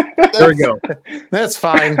right, there we go. That's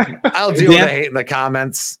fine. I'll deal with the hate in the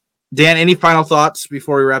comments. Dan, any final thoughts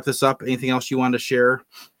before we wrap this up? Anything else you want to share?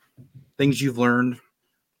 Things you've learned,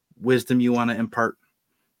 wisdom you want to impart?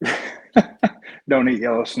 Don't eat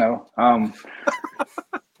yellow snow.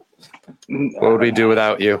 What would we do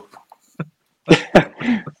without you?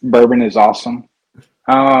 Bourbon is awesome.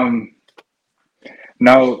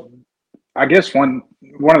 No, I guess one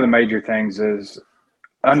of the major things is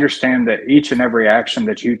understand that each and every action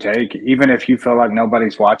that you take, even if you feel like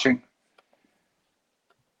nobody's watching,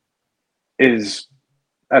 is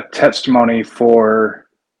a testimony for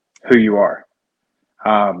who you are,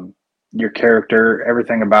 your character,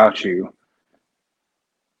 everything about you.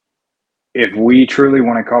 If we truly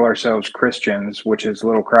want to call ourselves Christians, which is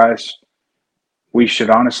little Christ, we should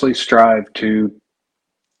honestly strive to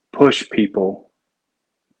push people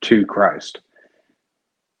to Christ.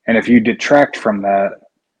 And if you detract from that,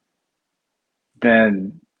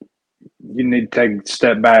 then you need to take a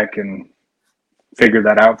step back and figure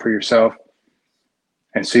that out for yourself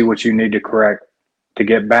and see what you need to correct to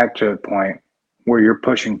get back to a point where you're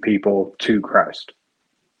pushing people to Christ.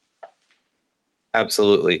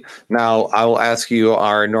 Absolutely. Now, I will ask you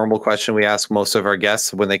our normal question we ask most of our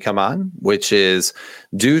guests when they come on, which is,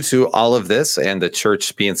 due to all of this and the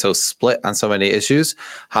church being so split on so many issues,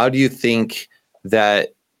 how do you think that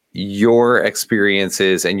your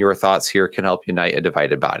experiences and your thoughts here can help unite a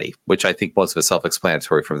divided body? Which I think most of it's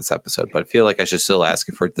self-explanatory from this episode, but I feel like I should still ask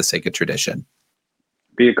it for the sake of tradition.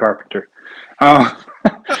 Be a carpenter.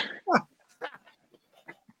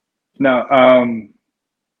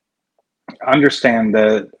 Understand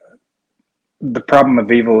that the problem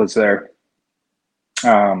of evil is there.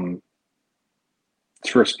 It's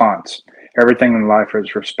response. Everything in life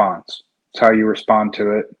is response. It's how you respond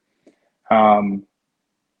to it.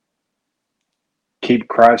 Keep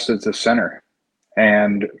Christ as the center.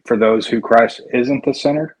 And for those who Christ isn't the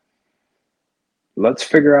center, let's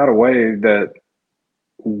figure out a way that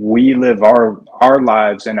we live our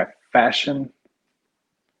lives in a fashion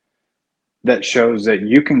that shows that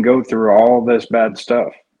you can go through all this bad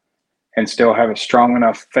stuff and still have a strong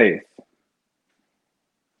enough faith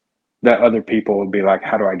that other people will be like,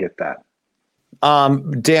 how do I get that?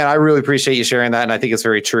 Dan, I really appreciate you sharing that. And I think it's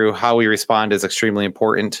very true. How we respond is extremely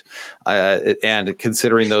important. And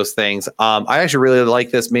considering those things, I actually really like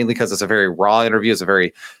this mainly because it's a very raw interview. It's a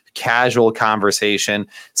very casual conversation.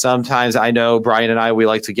 Sometimes I know Brian and I, we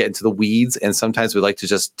like to get into the weeds, and sometimes we like to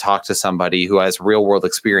just talk to somebody who has real world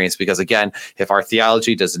experience, because again, if our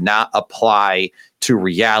theology does not apply to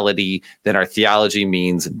reality, then our theology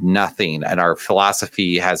means nothing and our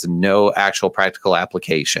philosophy has no actual practical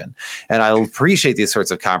application. And I appreciate these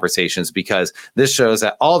sorts of conversations because this shows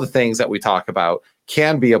that all the things that we talk about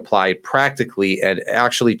can be applied practically and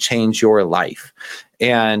actually change your life.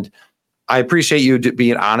 And I appreciate you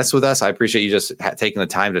being honest with us. I appreciate you just taking the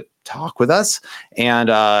time to talk with us and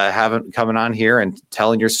coming on here and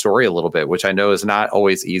telling your story a little bit, which I know is not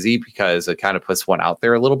always easy because it kind of puts one out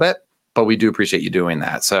there a little bit, but we do appreciate you doing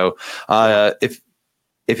that. So if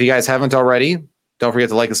you guys haven't already, don't forget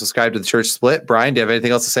to like and subscribe to The Church Split. Brian, do you have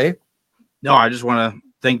anything else to say? No, I just want to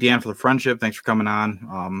thank Dan for the friendship. Thanks for coming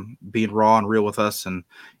on, being raw and real with us. And,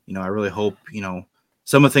 I really hope,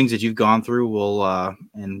 some of the things that you've gone through will,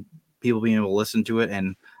 and people being able to listen to it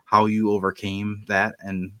and how you overcame that,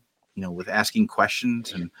 and with asking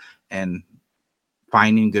questions and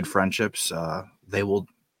finding good friendships, they will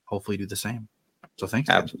hopefully do the same. So thanks.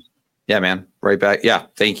 Yeah, man. Right back. Yeah.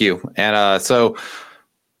 Thank you. And so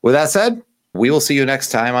with that said, we will see you next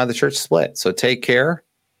time on The Church Split. So take care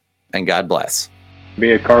and God bless.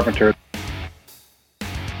 Be a carpenter.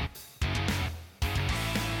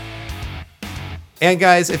 And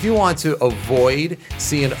guys, if you want to avoid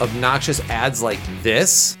seeing obnoxious ads like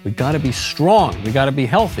this, We got to be strong. We got to be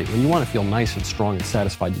healthy. When you want to feel nice and strong and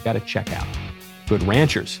satisfied, you got to check out Good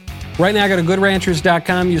Ranchers. Right now, go to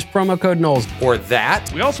goodranchers.com. Use promo code Knowles. or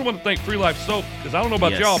that, We also want to thank Free Life Soap, because I don't know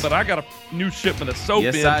about y'all, but I got a new shipment of soap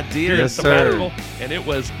Yes, in I did. here Yes, at sir. Sabbatical, and it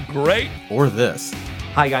was great. Or this.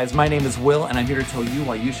 Hi guys, my name is Will, and I'm here to tell you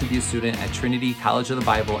why you should be a student at Trinity College of the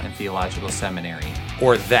Bible and Theological Seminary.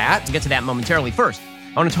 or that. To get to that momentarily, first,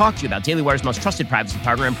 I want to talk to you about Daily Wire's most trusted privacy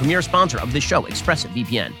partner and premier sponsor of this show,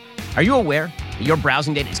 ExpressVPN. Are you aware that your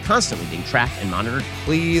browsing data is constantly being tracked and monitored?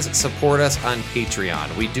 Please support us on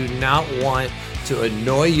Patreon. We do not want to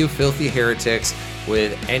annoy you filthy heretics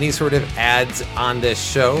with any sort of ads on this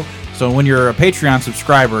show. So when you're a Patreon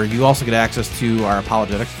subscriber, you also get access to our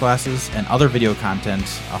apologetics classes and other video content,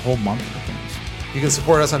 a whole month of things. You can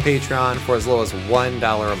support us on Patreon for as low as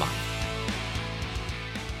 $1 a month.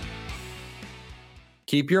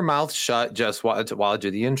 Keep your mouth shut just while I do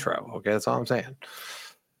the intro. Okay, that's all I'm saying.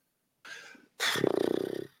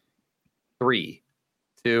 3,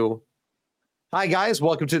 2. Hi guys,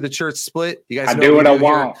 welcome to the Church Split. You guys I know do what I we here.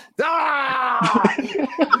 want. Ah!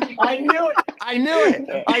 I knew it. I knew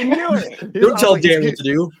it. I knew it. Don't tell Dan Dan what to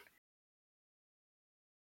do.